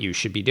not what you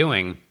should be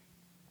doing.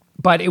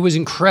 But it was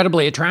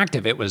incredibly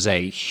attractive. It was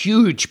a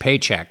huge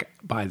paycheck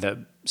by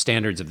the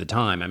standards of the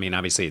time. I mean,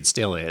 obviously it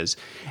still is.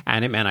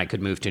 And it meant I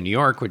could move to New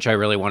York, which I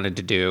really wanted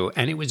to do.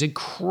 And it was a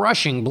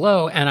crushing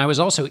blow. And I was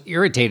also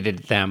irritated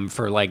at them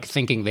for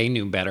thinking they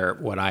knew better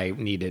what I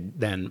needed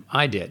than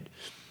I did.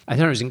 I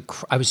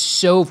thought I was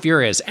so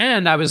furious.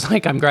 And I was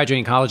like, I'm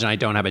graduating college and I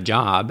don't have a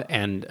job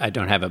and I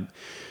don't have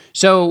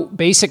So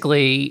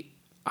basically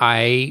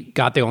I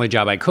got the only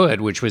job I could,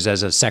 which was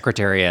as a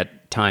secretary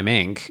at Time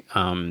Inc.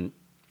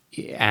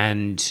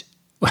 And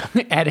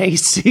at a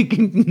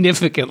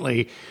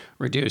significantly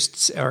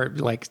reduced, or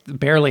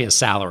barely a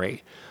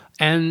salary,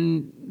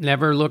 and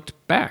never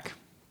looked back.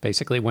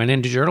 Basically went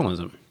into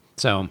journalism.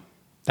 So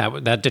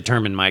that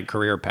determined my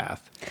career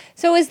path.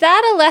 So is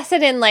that a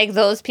lesson in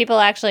those people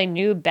actually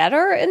knew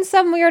better in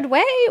some weird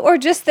way, or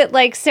just that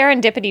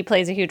serendipity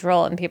plays a huge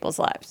role in people's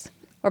lives?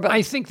 Or both?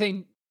 I think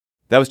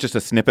That was just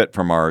a snippet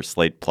from our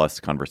Slate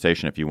Plus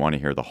conversation. If you want to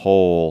hear the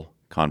whole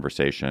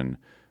conversation,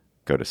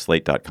 go to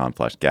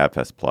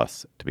slate.com/GabFest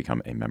Plus to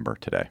become a member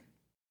today.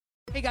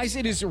 Hey guys,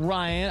 it is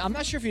Ryan. I'm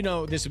not sure if you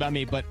know this about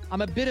me, but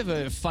I'm a bit of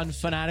a fun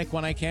fanatic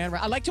when I can.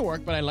 I like to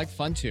work, but I like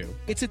fun too.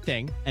 It's a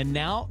thing. And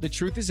now the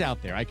truth is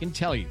out there. I can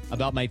tell you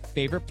about my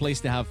favorite place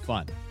to have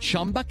fun.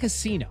 Chumba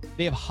Casino.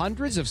 They have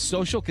hundreds of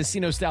social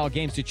casino style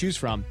games to choose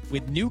from,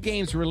 with new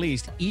games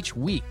released each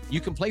week.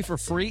 You can play for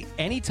free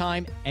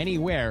anytime,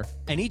 anywhere.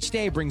 And each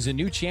day brings a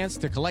new chance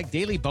to collect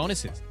daily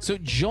bonuses. So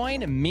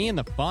join me in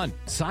the fun.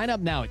 Sign up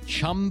now at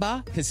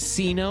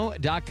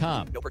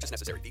ChumbaCasino.com. No purchase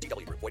necessary.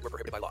 VGW Group. Void where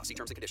prohibited by law. See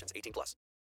terms and conditions. 18+.